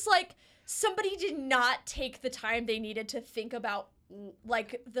was just like, somebody did not take the time they needed to think about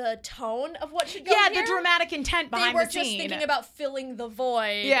like the tone of what should go here. The dramatic intent behind the scene. They were just thinking about filling the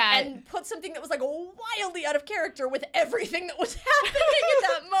void and put something that was like wildly out of character with everything that was happening at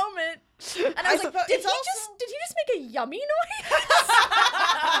that moment. And I was like, did he just make a yummy noise?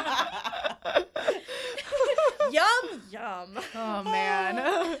 Yum. Oh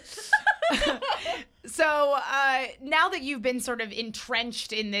man. So now that you've been sort of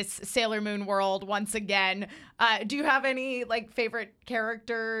entrenched in this Sailor Moon world once again, do you have any like favorite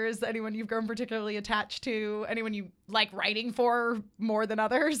characters? Anyone you've grown particularly attached to? Anyone you like writing for more than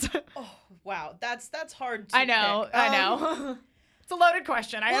others? Oh wow, that's hard to I know. It's a loaded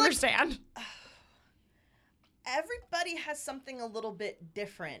question. I understand. Everybody has something a little bit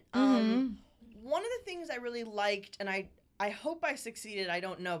different. One of the things I really liked, and I hope I succeeded, I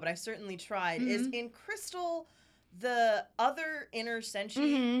don't know, but I certainly tried, is in Crystal, the other inner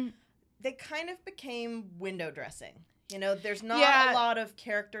senshi, they kind of became window dressing. There's not a lot of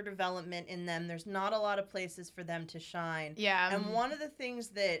character development in them. There's not a lot of places for them to shine. Yeah. And one of the things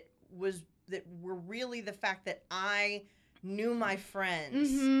that were really the fact that I knew my friends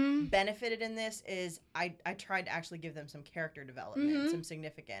benefited in this is I tried to actually give them some character development, some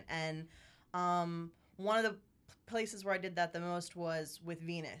significant. And one of the places where I did that the most was with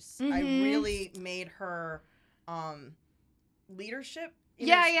Venus. I really made her leadership.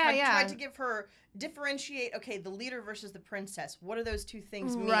 Tried to give her differentiate. Okay, the leader versus the princess. What do those two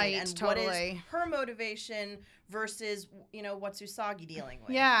things mean? Right, and totally. What is her motivation versus what's Usagi dealing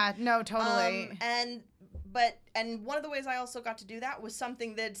with? Yeah, no, totally. And one of the ways I also got to do that was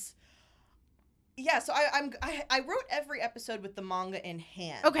something that's. Yeah, so I wrote every episode with the manga in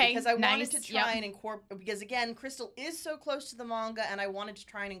hand. Okay, because I wanted to try and incorporate, because again, Crystal is so close to the manga, and I wanted to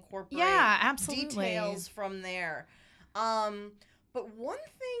try and incorporate details from there. But one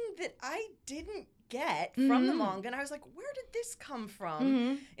thing that I didn't get from the manga, and I was like, where did this come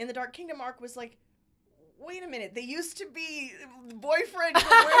from? In the Dark Kingdom arc was like, wait a minute, they used to be boyfriend.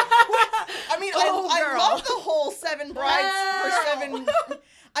 I mean, I love the whole 7 brides for 7.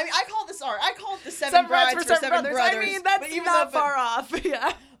 I mean, I call this art. I call it the 7 brides for 7 brothers. I mean, that's not far off.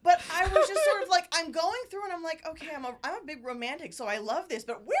 Yeah. But I was just sort of like, I'm going through and I'm like, okay, I'm a big romantic, so I love this,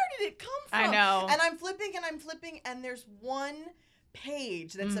 but where did it come from? I know. And I'm flipping, and there's one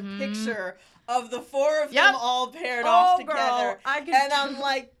page that's a picture of the 4 of them all paired off together. And I'm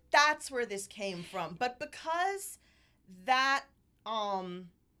like, that's where this came from. But because that, I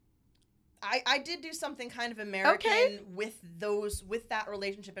did do something kind of American with that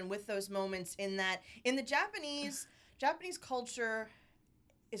relationship and with those moments, in that in the Japanese culture,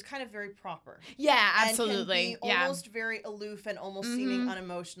 is kind of very proper. Yeah, And absolutely. can be almost very aloof and almost seeming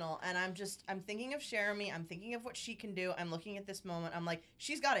unemotional. And I'm thinking of Jeremy. I'm thinking of what she can do. I'm looking at this moment. I'm like,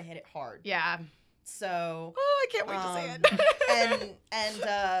 she's got to hit it hard. Yeah. So. Oh, I can't wait to see it.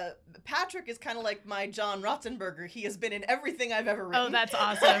 and Patrick is kind of like my John Ratzenberger. He has been in everything I've ever written. Oh, that's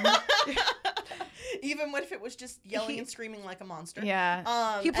awesome. Even if it was just yelling and screaming like a monster.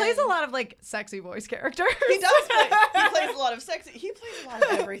 Yeah. He plays a lot of like sexy voice characters. He does play. He plays a lot of sexy. He plays a lot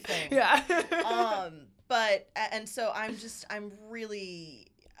of everything. Yeah. So I'm really.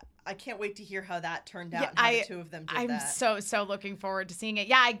 I can't wait to hear how that turned out and how the two of them did that. I'm so looking forward to seeing it.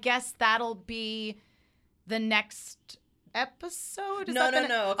 Yeah, I guess that'll be the next episode. No.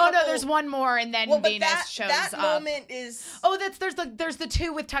 Oh no, there's one more, and then Venus shows up. That moment is. Oh, there's the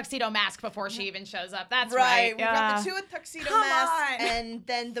two with tuxedo mask before she even shows up. That's right. right. We've got the two with tuxedo masks, and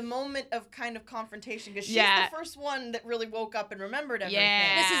then the moment of kind of confrontation because she's the first one that really woke up and remembered everything.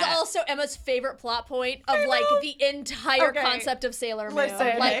 Yeah. This is also Emma's favorite plot point of like the entire concept of Sailor Moon.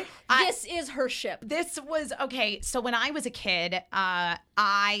 Listen, like this is her ship. This was okay. So when I was a kid, I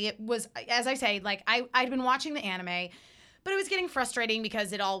was, as I say, like I'd been watching the anime. But it was getting frustrating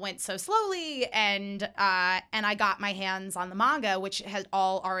because it all went so slowly, and I got my hands on the manga, which has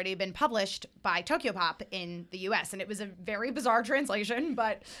all already been published by Tokyopop in the U.S. And it was a very bizarre translation,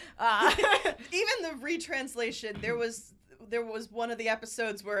 but even the retranslation, there was one of the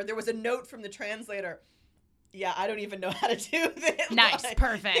episodes where there was a note from the translator. Yeah, I don't even know how to do this. Nice,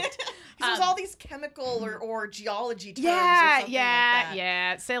 perfect. Because there's all these chemical or geology terms or something like that.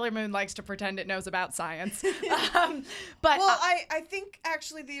 Yeah. Sailor Moon likes to pretend it knows about science. I think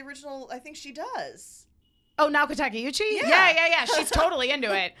actually the original, I think she does. Oh, Naoko Takeuchi? Yeah. She's totally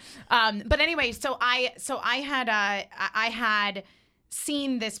into it. But anyway, so I had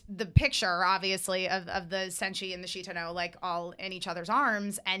seen the picture, obviously, of the Senshi and the Shitano, like all in each other's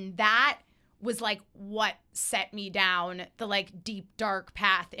arms, and that was like what set me down the like deep dark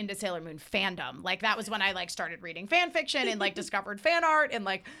path into Sailor Moon fandom. Like that was when I like started reading fan fiction and like discovered fan art and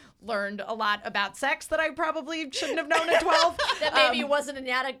learned a lot about sex that I probably shouldn't have known at 12. That maybe wasn't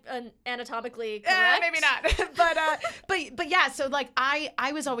anatomically correct. Maybe not. but yeah, so like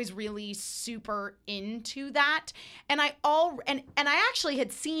I was always really super into that. And I actually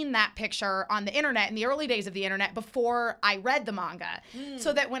had seen that picture on the internet in the early days of the internet before I read the manga.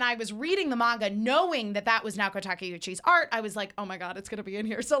 So that when I was reading the manga, knowing that was Naoko Takeuchi's art, I was like, oh my God, it's gonna be in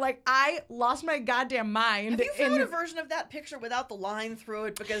here. So like I lost my goddamn mind. Have you found a version of that picture without the line through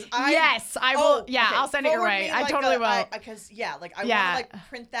it? Because Yes, I will. Yeah, okay. I'll send it your way. I totally will. I want to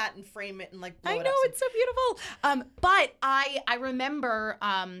print that and frame it and like blow it up. I know, it's so beautiful. But I remember,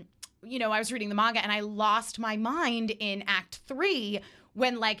 I was reading the manga and I lost my mind in Act 3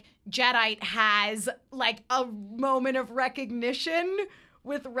 when like Jadeite has like a moment of recognition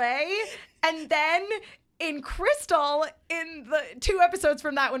with Rei, and then in Crystal, in the 2 episodes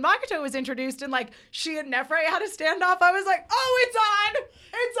from that, when Makoto was introduced and like she and Nefre had a standoff, I was like, oh, it's on!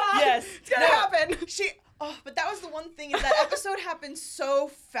 It's on! Yes. It's gonna happen. But that was the one thing, is that episode happened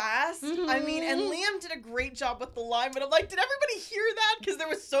so fast. Mm-hmm. I mean, and Liam did a great job with the line, but I'm like, did everybody hear that? Because there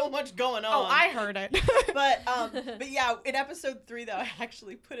was so much going on. Oh, I heard it. But yeah, in episode 3, though, I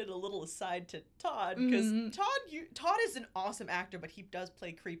actually put it a little aside to Todd, because Todd is an awesome actor, but he does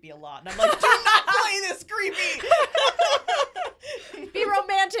play creepy a lot. And I'm like, do not play this creepy! Be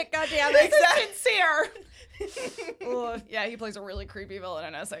romantic, goddammit. Exactly. Sincere. Yeah, he plays a really creepy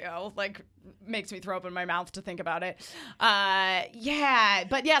villain in SAO. Like, makes me throw up in my mouth to think about it. So I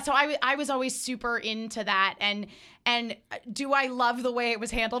was always super into that. And do I love the way it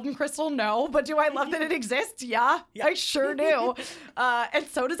was handled in Crystal? No. But do I love that it exists? Yeah. I sure do. And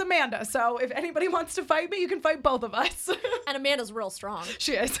so does Amanda. So if anybody wants to fight me, you can fight both of us. And Amanda's real strong.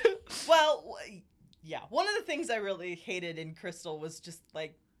 She is. Well, yeah. One of the things I really hated in Crystal was just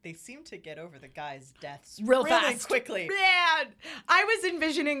like, they seem to get over the guy's deaths really fast. Quickly. Yeah. I was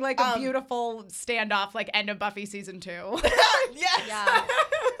envisioning like a beautiful standoff, like end of Buffy season 2. Yes. Yeah.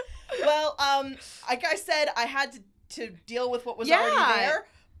 Well, like I said, I had to deal with what was already there.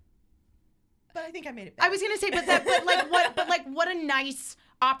 But I think I made it better. I was gonna say, what a nice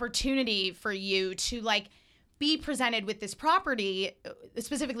opportunity for you to like be presented with this property,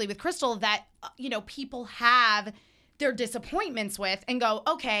 specifically with Crystal, that people have their disappointments with, and go,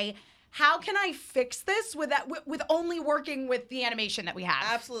 okay, how can I fix this with only working with the animation that we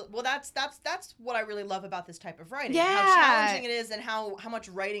have? Absolutely. Well, that's what I really love about this type of writing. Yeah. How challenging it is, and how much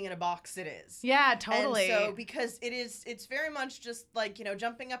writing in a box it is. Yeah, totally. And so because it's very much just like,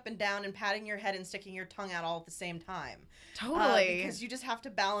 jumping up and down and patting your head and sticking your tongue out all at the same time. Totally. Because you just have to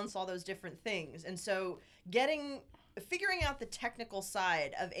balance all those different things. And so getting figuring out the technical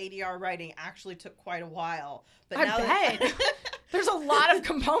side of ADR writing actually took quite a while. But I now bet. There's a lot of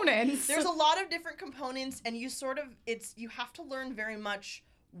components. There's a lot of different components, and you have to learn very much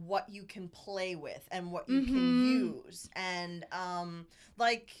what you can play with and what you can use. And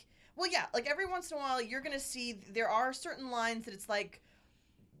like every once in a while you're gonna see there are certain lines that it's like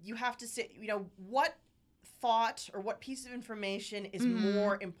you have to say, what thought or what piece of information is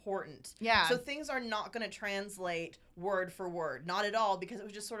more important. Yeah. So things are not going to translate word for word. Not at all, because it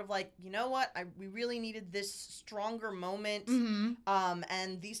was just sort of like, you know what? We really needed this stronger moment.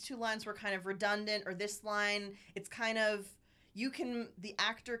 And these two lines were kind of redundant, or this line, it's kind of, the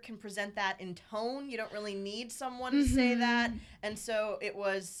actor can present that in tone. You don't really need someone to say that. And so it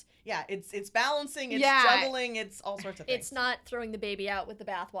was, it's balancing, it's juggling, it's all sorts of things. It's not throwing the baby out with the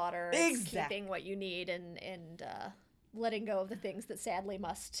bathwater. It's keeping what you need and letting go of the things that sadly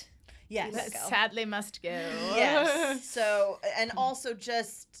must go. Sadly must go. Yes. So, and also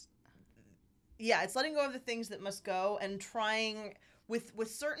just, it's letting go of the things that must go and trying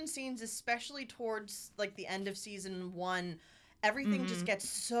with certain scenes, especially towards like the end of season 1, everything just gets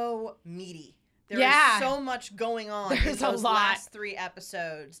so meaty. There is so much going on in those last 3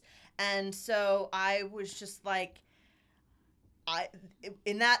 episodes. And so I was just like,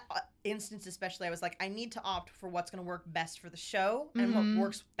 in that instance especially, I was like, I need to opt for what's going to work best for the show and what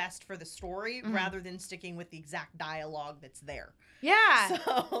works best for the story rather than sticking with the exact dialogue that's there. Yeah.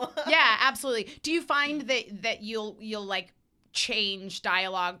 So. Yeah, absolutely. Do you find that you'll like change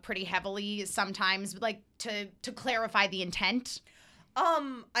dialogue pretty heavily sometimes, like to clarify the intent?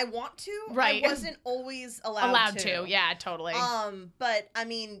 I want to. Right. I wasn't always allowed to. Yeah, totally. But I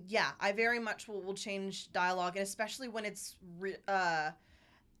mean, I very much will change dialogue, and especially when it's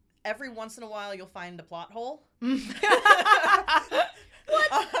every once in a while you'll find a plot hole.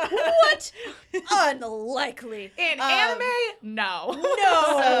 What? Unlikely. In anime? No.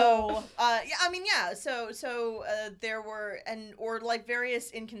 So, So there were, or like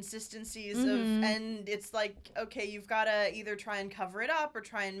various inconsistencies and it's like, okay, you've got to either try and cover it up or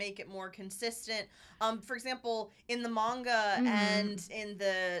try and make it more consistent. For example, in the manga and in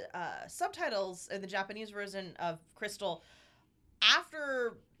the subtitles in the Japanese version of Crystal,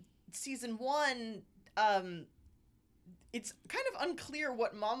 after season 1, it's kind of unclear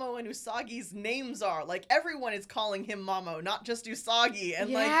what Mamo and Usagi's names are. Like, everyone is calling him Mamo, not just Usagi. And,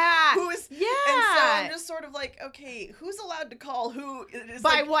 like, who is... Yeah. And so I'm just sort of like, okay, who's allowed to call who? Is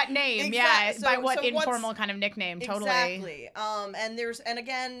by like, what name? By what informal kind of nickname, totally. Exactly.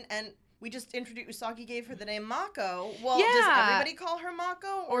 And we just introduced, Usagi gave her the name Mako. Well, does everybody call her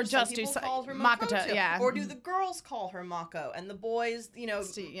Mako? Or just people call her Makoto, yeah. Or do the girls call her Mako? And the boys,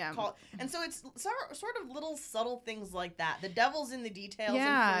 call... And so it's sort of little subtle things like that. The devil's in the details.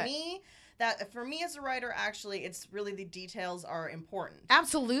 Yeah. And for me as a writer, actually, it's really the details are important.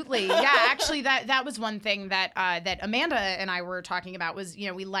 Absolutely. Yeah, actually, that was one thing that Amanda and I were talking about was,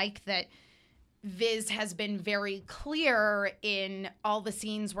 we like that Viz has been very clear in all the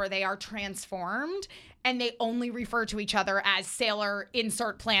scenes where they are transformed and they only refer to each other as Sailor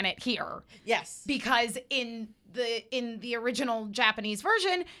insert planet here. Yes. Because in the original Japanese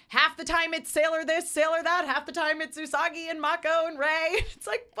version, half the time it's Sailor this, Sailor that, half the time it's Usagi and Mako and Rei. It's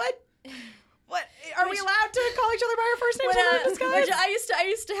like, what? What are we allowed to call each other by our first names? Which I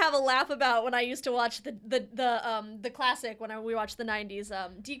used to have a laugh about when I used to watch the classic when we watched the 90s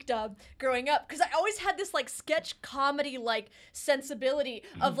Deke Dub growing up, because I always had this like sketch comedy like sensibility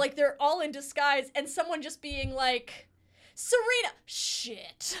of like they're all in disguise and someone just being like, Serena,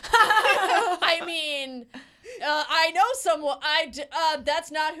 shit. I mean, I know someone.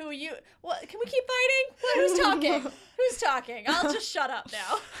 That's not who you. What? Can we keep fighting? Who's talking? Who's talking? I'll just shut up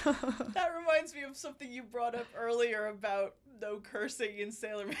now. That reminds me of something you brought up earlier about no cursing in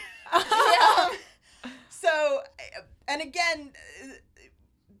Sailor Moon. Yeah. So, and again,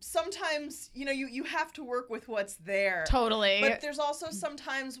 sometimes you have to work with what's there. Totally. But there's also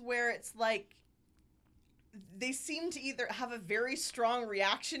sometimes where it's like, they seem to either have a very strong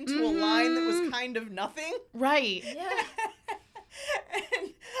reaction to a line that was kind of nothing. Right. Yeah.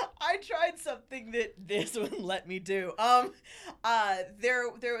 And I tried something that this wouldn't let me do.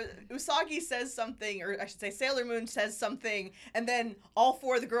 Usagi says something, or I should say Sailor Moon says something, and then all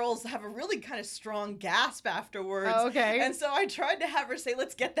 4 of the girls have a really kind of strong gasp afterwards. Oh, okay. And so I tried to have her say,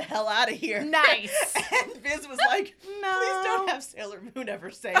 "Let's get the hell out of here." Nice. And Viz was like, "No, please don't have Sailor Moon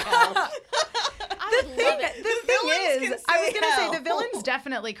ever say hell." The thing is, I was going to say the villains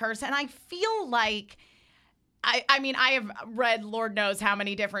definitely curse, and I feel like I mean, I have read Lord knows how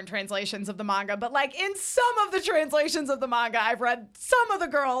many different translations of the manga, but like in some of the translations of the manga I've read, some of the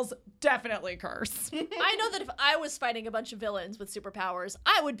girls definitely curse. I know that if I was fighting a bunch of villains with superpowers,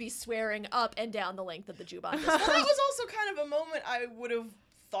 I would be swearing up and down the length of the Juban. Well, that was also kind of a moment I would have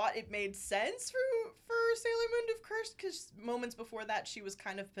thought it made sense for Sailor Moon to have cursed, because moments before that she was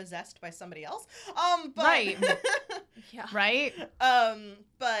kind of possessed by somebody else. But, Right. Yeah. Right?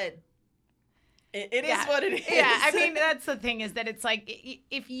 But it is what it is. Yeah, I mean, that's the thing, is that it's like,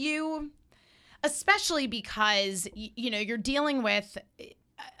 if you, especially because, you know, you're dealing with,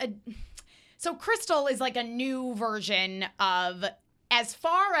 so Crystal is like a new version of, as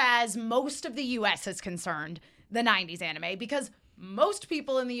far as most of the U.S. is concerned, the 90s anime, because most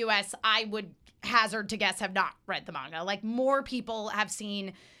people in the U.S., I would hazard to guess, have not read the manga. Like, more people have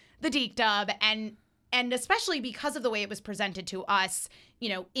seen the Deke dub, and especially because of the way it was presented to us, you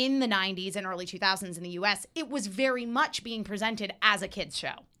know, in the 90s and early 2000s in the US, it was very much being presented as a kid's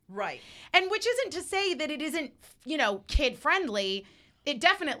show. Right. And which isn't to say that it isn't, you know, kid friendly. It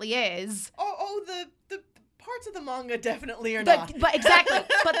definitely is. The parts of the manga definitely are not. But exactly.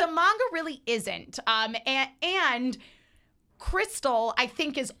 But the manga really isn't. And Crystal, I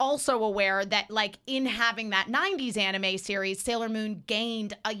think, is also aware that, like, in having that 90s anime series, Sailor Moon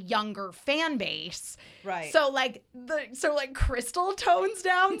gained a younger fan base. Right. So, like, Crystal tones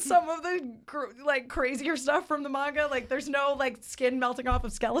down some of the, crazier stuff from the manga. Like, there's no, like, skin melting off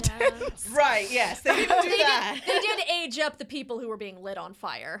of skeletons. Right, yes. They didn't do that. They did age up the people who were being lit on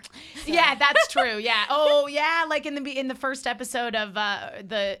fire. So. Yeah, that's true. Yeah. Oh, yeah. Like in the first episode of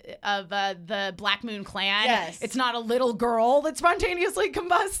the Black Moon Clan, yes. It's not a little girl that spontaneously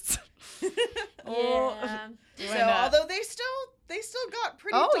combusts. Yeah. So although they still got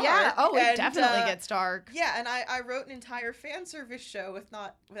pretty dark. Oh yeah. Oh, it and, definitely gets dark. Yeah, and I wrote an entire fan service show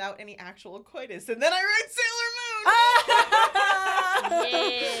without any actual coitus, and then I wrote Sailor Moon.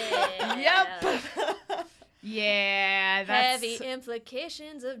 Yeah. Yep. Yeah, that's heavy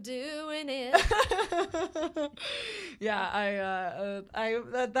implications of doing it. Yeah, I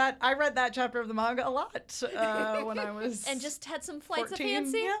read that chapter of the manga a lot when I was and just had some flights 14, of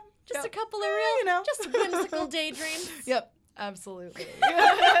fancy. yeah. Just Yep. a couple of real, you know. just whimsical daydreams. Yep, absolutely.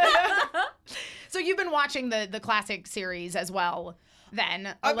 So you've been watching the classic series as well,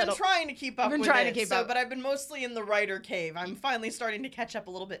 then? I've been trying to keep up with it, but I've been mostly in the writer cave. I'm finally starting to catch up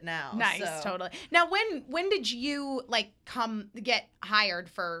a little bit now. Nice, so. totally. Now, when did you get hired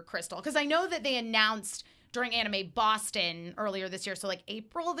for Crystal? Because I know that they announced during Anime Boston earlier this year, so like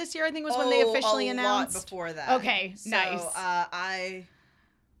April this year, I think was when they officially announced. A lot before that. Okay, so, nice.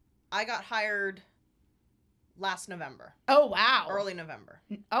 I got hired last November. Oh, wow. Early November.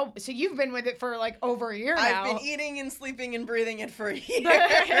 Oh, so you've been with it for like over a year now. I've been eating and sleeping and breathing it for a year.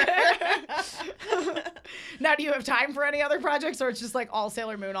 Now, do you have time for any other projects, or it's just like all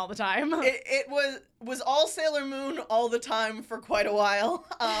Sailor Moon all the time? It was all Sailor Moon all the time for quite a while.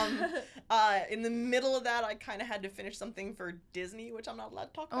 In the middle of that, I kind of had to finish something for Disney, which I'm not allowed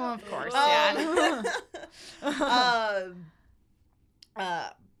to talk about. Oh, of course, yeah.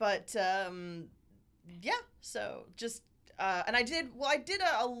 Yeah, so just and I did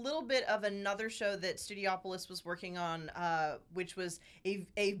a little bit of another show that Studiopolis was working on, which was a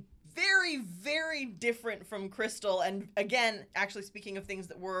very, very different from Crystal, and again, actually speaking of things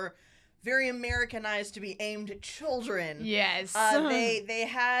that were very Americanized to be aimed at children. Yes. They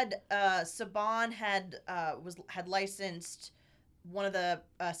had Saban had licensed one of the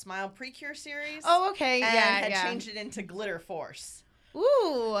Smile Precure series. Oh, okay. And yeah, had yeah. changed it into Glitter Force.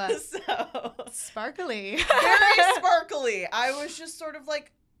 Ooh. So Sparkly. very sparkly. I was just sort of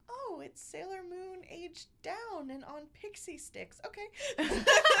like, oh, it's Sailor Moon aged down and on pixie sticks. Okay.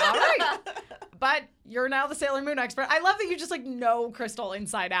 All right. But you're now the Sailor Moon expert. I love that you just like know Crystal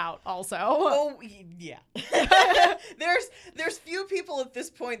inside out also. Oh, yeah. There's few people at this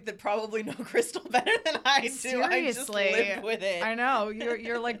point that probably know Crystal better than I do. Seriously. I just lived with it. I know.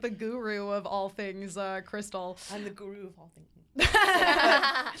 You're like the guru of all things Crystal. I'm the guru of all things. But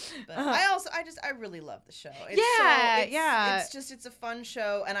I really love the show. It's a fun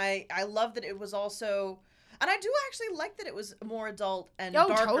show, and I love that it was also, and I do actually like that it was more adult and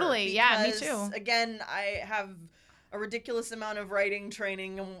darker. Totally, yeah, me because, too. Again, I have a ridiculous amount of writing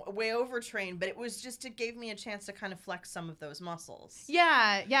training and way overtrained, but it gave me a chance to kind of flex some of those muscles.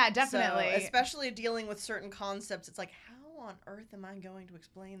 Yeah, definitely. So, especially dealing with certain concepts, it's like, how on earth am I going to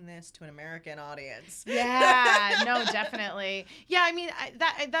explain this to an American audience? Yeah, no, definitely. Yeah, I mean,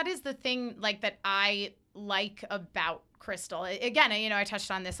 that is the thing, like, that I like about Crystal. Again, I touched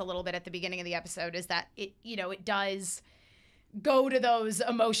on this a little bit at the beginning of the episode, is that it does go to those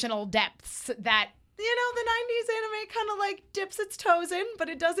emotional depths that the 90s anime kind of like dips its toes in, but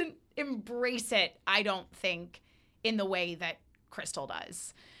it doesn't embrace it, I don't think, in the way that Crystal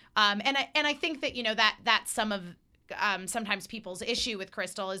does. And I think that, that's some of sometimes people's issue with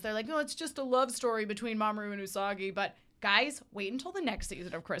Crystal is they're like, oh, it's just a love story between Mamoru and Usagi. But guys, wait until the next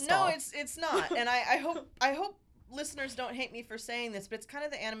season of Crystal. No, it's not. And I hope listeners don't hate me for saying this, but it's kind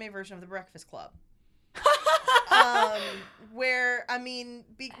of the anime version of The Breakfast Club. Where, I mean,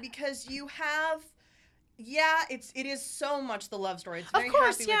 because you have, it is so much the love story. It's very of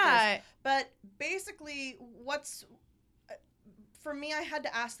course, happy with this. But basically, for me, I had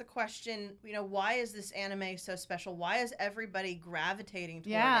to ask the question, why is this anime so special? Why is everybody gravitating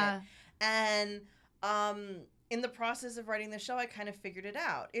toward it? And in the process of writing the show, I kind of figured it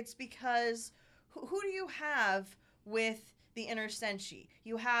out. It's because who do you have with the inner senshi?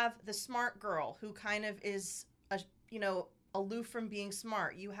 You have the smart girl who kind of is, aloof from being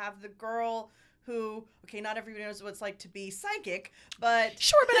smart. You have the girl who, not everybody knows what it's like to be psychic, but...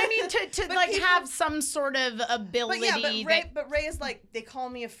 Sure, but I mean, to have some sort of ability. But Ray is like, they call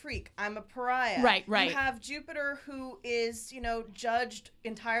me a freak. I'm a pariah. Right. You have Jupiter who is, judged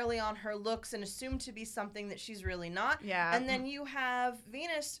entirely on her looks and assumed to be something that she's really not. Yeah. And then you have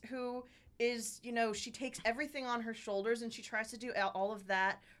Venus who is, she takes everything on her shoulders and she tries to do all of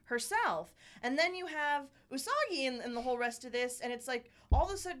that herself. And then you have Usagi in the whole rest of this, and it's like all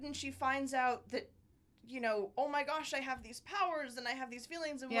of a sudden she finds out that, oh my gosh, I have these powers and I have these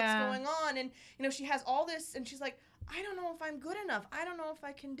feelings and what's going on. And, she has all this and she's like, I don't know if I'm good enough. I don't know if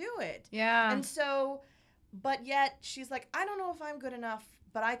I can do it. Yeah. And so, but yet she's like, I don't know if I'm good enough,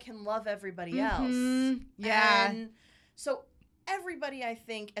 but I can love everybody else. Yeah. And so everybody, I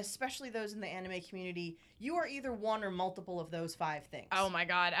think, especially those in the anime community, you are either one or multiple of those 5 things. Oh my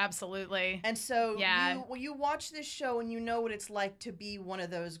God, absolutely. And so you watch this show and you know what it's like to be one of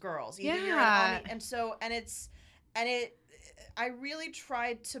those girls. Either you're I really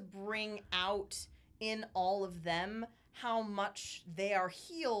tried to bring out in all of them how much they are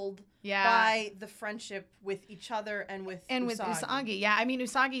healed by the friendship with each other and with Usagi. Yeah, I mean,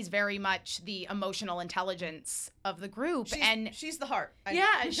 Usagi's very much the emotional intelligence of the group. She's the heart.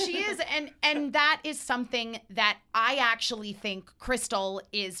 She is. And that is something that I actually think Crystal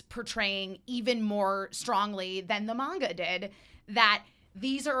is portraying even more strongly than the manga did. That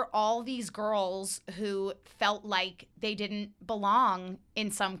these are all these girls who felt like they didn't belong in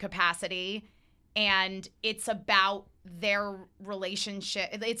some capacity. And it's about their relationship.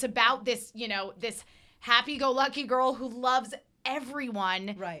 It's about this, this happy-go-lucky girl who loves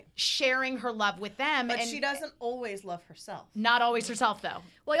everyone, sharing her love with them. But she doesn't always love herself. Not always herself, though.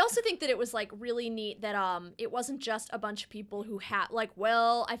 Well, I also think that it was, really neat that it wasn't just a bunch of people who had,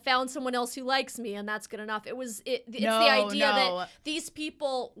 I found someone else who likes me, and that's good enough. It's the idea that these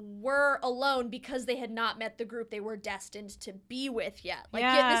people were alone because they had not met the group they were destined to be with yet.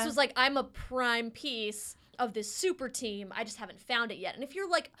 This was I'm a prime piece of this super team. I just haven't found it yet. And if you're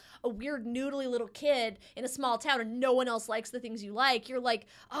a weird noodly little kid in a small town and no one else likes the things you like, you're like,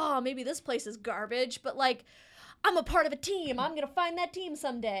 oh, maybe this place is garbage, but I'm a part of a team. I'm going to find that team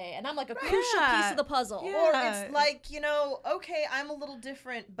someday. And I'm a crucial piece of the puzzle. Yeah. Or it's okay, I'm a little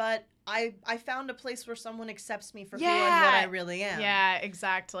different, but I found a place where someone accepts me for who and what I really am. Yeah,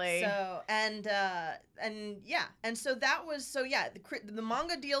 exactly. So, and so that was, the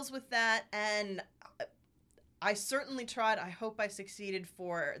manga deals with that, and I certainly tried. I hope I succeeded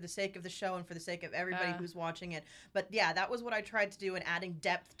for the sake of the show and for the sake of everybody who's watching it. But yeah, that was what I tried to do in adding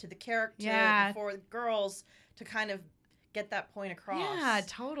depth to the character for the girls to kind of get that point across. Yeah,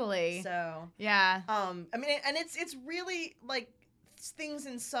 totally. So yeah. I mean, and it's really things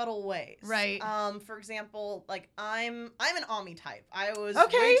in subtle ways. Right. For example, I'm an Ami type.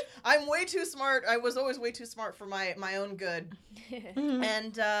 I'm way too smart. I was always way too smart for my own good.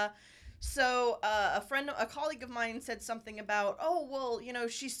 And so a colleague of mine said something about, oh, well,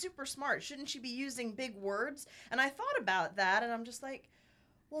 she's super smart. Shouldn't she be using big words? And I thought about that, and I'm just like,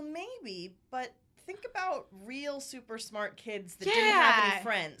 well, maybe, but think about real super smart kids that didn't have any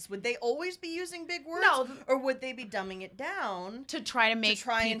friends. Would they always be using big words? No. Or would they be dumbing it down to try to make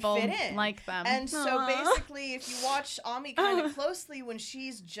people and fit in? Like them? And so basically, if you watch Ami kind of closely, when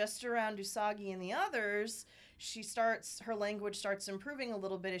she's just around Usagi and the others, her language starts improving a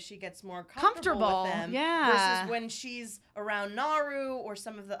little bit as she gets more comfortable with them. Yeah. Versus when she's around Naru or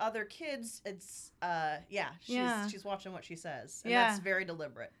some of the other kids, it's she's watching what she says, and that's very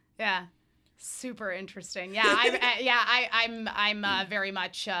deliberate. Yeah. Super interesting. Yeah, I'm very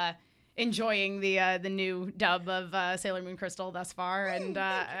much enjoying the new dub of Sailor Moon Crystal thus far, and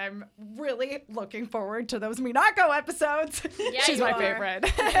I'm really looking forward to those Minako episodes. Yeah, She's you my are. favorite.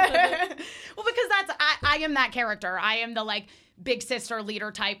 Well, because I am that character. I am the like big sister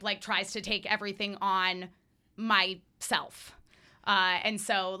leader type, like tries to take everything on myself, and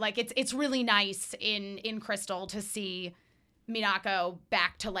so like it's really nice in Crystal to see Minako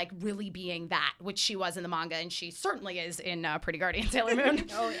back to like really being that, which she was in the manga, and she certainly is in Pretty Guardian Sailor Moon.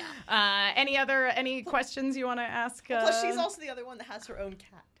 Oh yeah. Any questions you want to ask? Plus, she's also the other one that has her own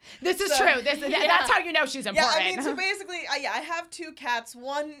cat. This is true. That's how you know she's important. Yeah, I mean, so basically, I have two cats.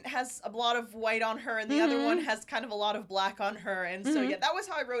 One has a lot of white on her, and the other one has kind of a lot of black on her. And so, yeah, that was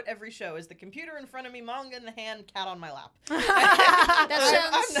how I wrote every show: is the computer in front of me, manga in the hand, cat on my lap.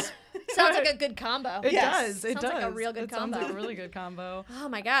 That sounds like a good combo. It does. It Sounds does. like a real good combo. Sounds like a really good combo. Oh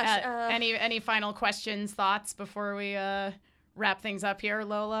my gosh. Any final questions, thoughts before we wrap things up here,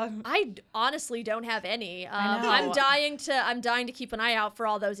 Lola? I honestly don't have any. I know. I'm dying to keep an eye out for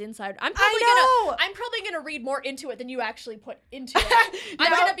all those inside. I'm probably gonna read more into it than you actually put into it.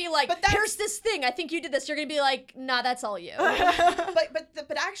 I'm gonna be like, here's this thing. I think you did this. You're gonna be like, nah, that's all you.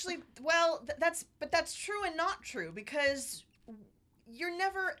 but actually, well, that's true and not true, because you're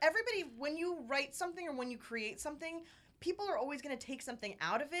never, everybody, when you write something or when you create something, people are always going to take something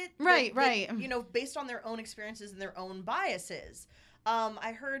out of it. Right. You know, based on their own experiences and their own biases.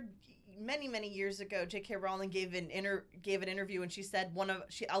 I heard many, many years ago, J.K. Rowling gave an interview, and she said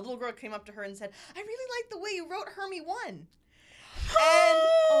a little girl came up to her and said, "I really like the way you wrote Hermie 1."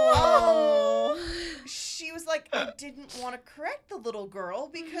 And she was like, I didn't want to correct the little girl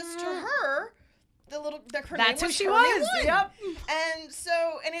because to her, that's who she Hermie was. 1. Yep.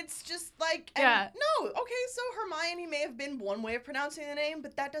 And it's just like, no, okay, so Hermione may have been one way of pronouncing the name,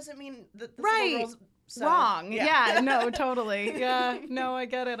 but that doesn't mean that the little girl's wrong. Yeah, no, totally. Yeah, no, I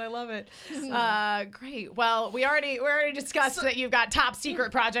get it. I love it. Great. Well, we already discussed that you've got top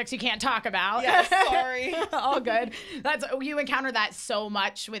secret projects you can't talk about. Yeah, sorry. All good. You encounter that so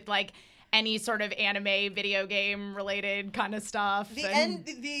much with like any sort of anime, video game related kind of stuff. The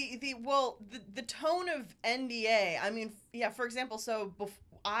tone of NDA. I mean, yeah. For example,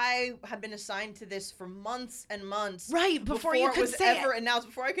 I had been assigned to this for months and months. Right, before you could it was say ever announced,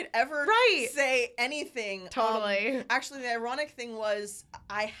 before I could ever say anything. Totally. Actually, the ironic thing was,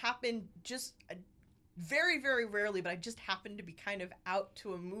 I happened just very, very rarely, but I just happened to be kind of out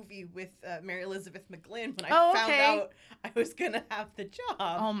to a movie with Mary Elizabeth McGlynn when I found out I was gonna have the job.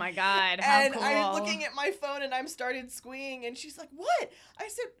 Oh my God! How and cool. I'm looking at my phone and I'm started squeeing, and she's like, "What?" I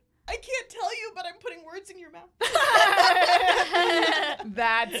said, "I can't tell you, but I'm putting words in your mouth."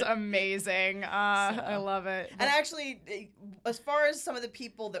 That's amazing. I love it. And actually, as far as some of the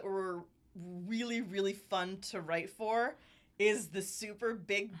people that were really, really fun to write for, is the super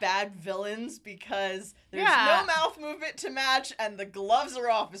big bad villains, because there's no mouth movement to match and the gloves are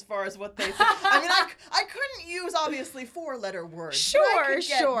off as far as what they say. I mean, I couldn't use obviously 4-letter words. Sure.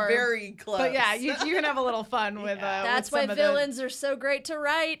 Very close. But yeah, you can have a little fun with That's with why some villains are so great to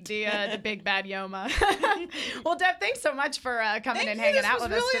write. The big bad Yoma. Well, Deb, thanks so much for coming and Thank you. hanging out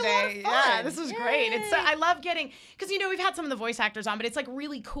with us really today. A lot of fun. Yeah, this was great. I love getting, because we've had some of the voice actors on, but it's like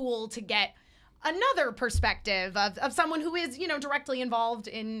really cool to get another perspective of someone who is, directly involved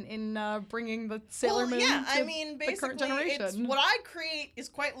in bringing the Sailor Moon to the current generation. What I create is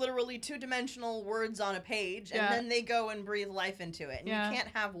quite literally 2-dimensional words on a page, and then they go and breathe life into it. And you can't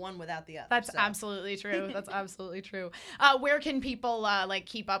have one without the other. That's absolutely true. That's absolutely true. Where can people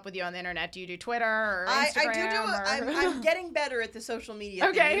keep up with you on the internet? Do you do Twitter or Instagram? I'm getting better at the social media.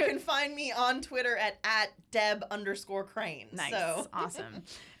 Okay. Thing. You can find me on Twitter at Deb_Crane. Nice. So. Awesome.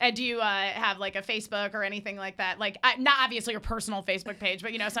 And do you have a Facebook or anything like that? Not obviously your personal Facebook page,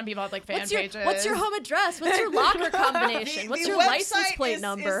 but some people have fan pages. What's your home address? What's your locker combination? What's your license plate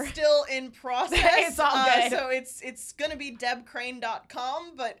number? Is still in process. It's all good. So it's gonna be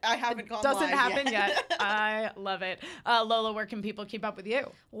debcrane.com, but I haven't gone live. Doesn't happen yet. I love it. Lola, where can people keep up with you?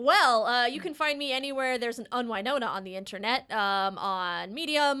 Well, you can find me anywhere there's an Unwynonna on the internet, on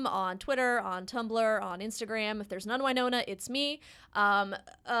Medium, on Twitter, on Tumblr, on Instagram. If there's an Unwynonna, it's me.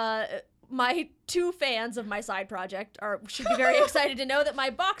 My 2 fans of my side project should be very excited to know that my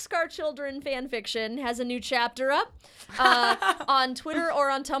Boxcar Children fan fiction has a new chapter up. On Twitter or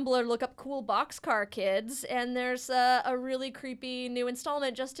on Tumblr, look up Cool Boxcar Kids, and there's a really creepy new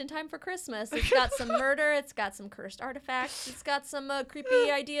installment just in time for Christmas. It's got some murder, it's got some cursed artifacts, it's got some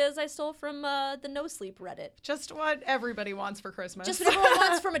creepy ideas I stole from the No Sleep Reddit. Just what everybody wants for Christmas. Just what everyone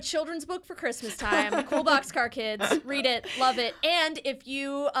wants from a children's book for Christmas time. Cool Boxcar Kids, read it, love it, and if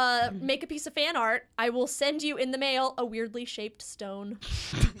you make a piece of fan art, I will send you in the mail a weirdly shaped stone.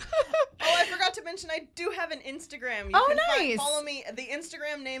 Oh, I forgot to mention I do have an Instagram. You can nice. Follow me. The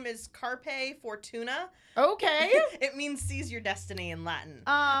Instagram name is Carpe Fortuna. Okay. It means seize your destiny in Latin.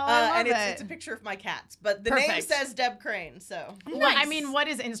 Oh, I love and it. it's a picture of my cats, but the name Perfect. says Deb Crane, so. Well, I mean, what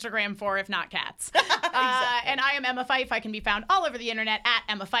is Instagram for if not cats? And I am Emma Fife. I can be found all over the internet at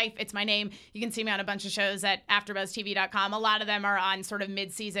Emma Fife. It's my name. You can see me on a bunch of shows at AfterBuzzTV.com. A lot of them are on sort of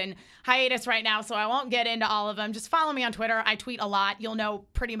mid-season hiatus right now, so I won't get into all of them. Just follow me on Twitter. I tweet a lot. You'll know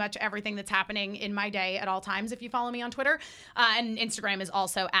pretty much everything that's happening in my day at all times if you follow me on Twitter. And Instagram is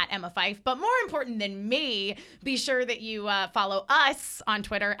also at Emma Fife. But more important than me, be sure that you follow us on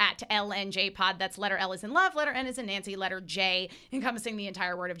Twitter at LNJPod. That's letter L is in love, letter N is in Nancy, letter J, encompassing the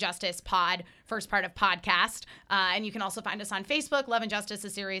entire word of justice, pod, first part of podcast. And you can also find us on Facebook, Love and Justice, a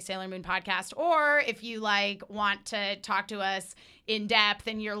Serious Sailor Moon podcast. Or if you want to talk to us in depth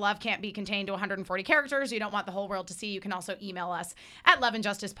and your love can't be contained to 140 characters, you don't want the whole world to see, you can also email us at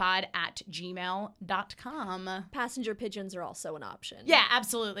loveandjusticepod@gmail.com. Passenger pigeons are also an option. Yeah,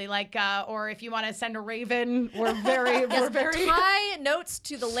 absolutely. Or if you want to send a raven, we're very tie notes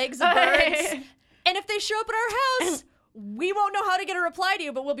to the legs of birds. And if they show up at our house, we won't know how to get a reply to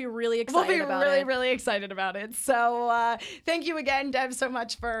you, but we'll be really excited about it. We'll be really excited about it. So thank you again, Deb, so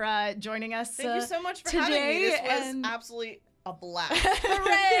much for joining us Thank you so much for today. having me. This was absolutely a blast.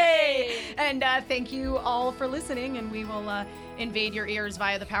 Hooray! And thank you all for listening, and we will invade your ears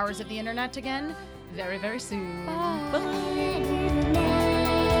via the powers of the internet again very, very soon. Bye. Bye.